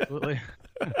 Absolutely.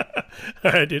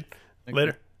 All right, dude. Thanks,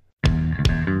 Later.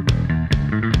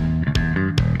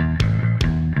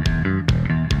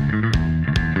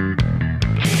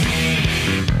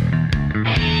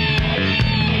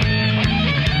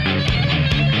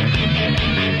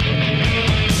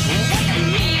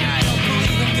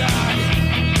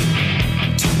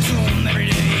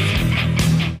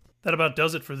 That about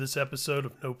does it for this episode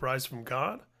of No Prize from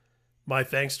God. My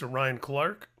thanks to Ryan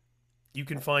Clark. You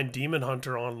can find Demon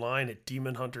Hunter online at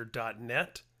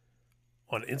demonhunter.net,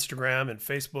 on Instagram and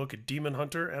Facebook at Demon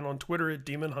Hunter, and on Twitter at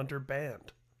Demon Hunter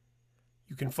Band.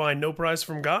 You can find No Prize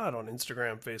from God on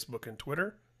Instagram, Facebook, and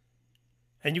Twitter.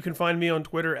 And you can find me on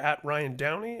Twitter at Ryan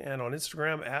Downey and on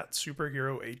Instagram at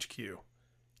SuperheroHQ.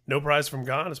 No Prize from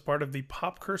God is part of the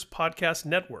Pop Curse Podcast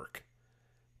Network.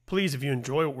 Please, if you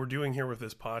enjoy what we're doing here with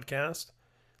this podcast,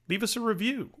 leave us a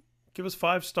review. Give us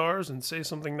 5 stars and say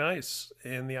something nice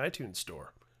in the iTunes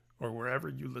store or wherever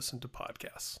you listen to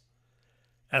podcasts.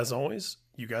 As always,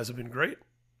 you guys have been great,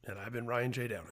 and I've been Ryan J. Downey.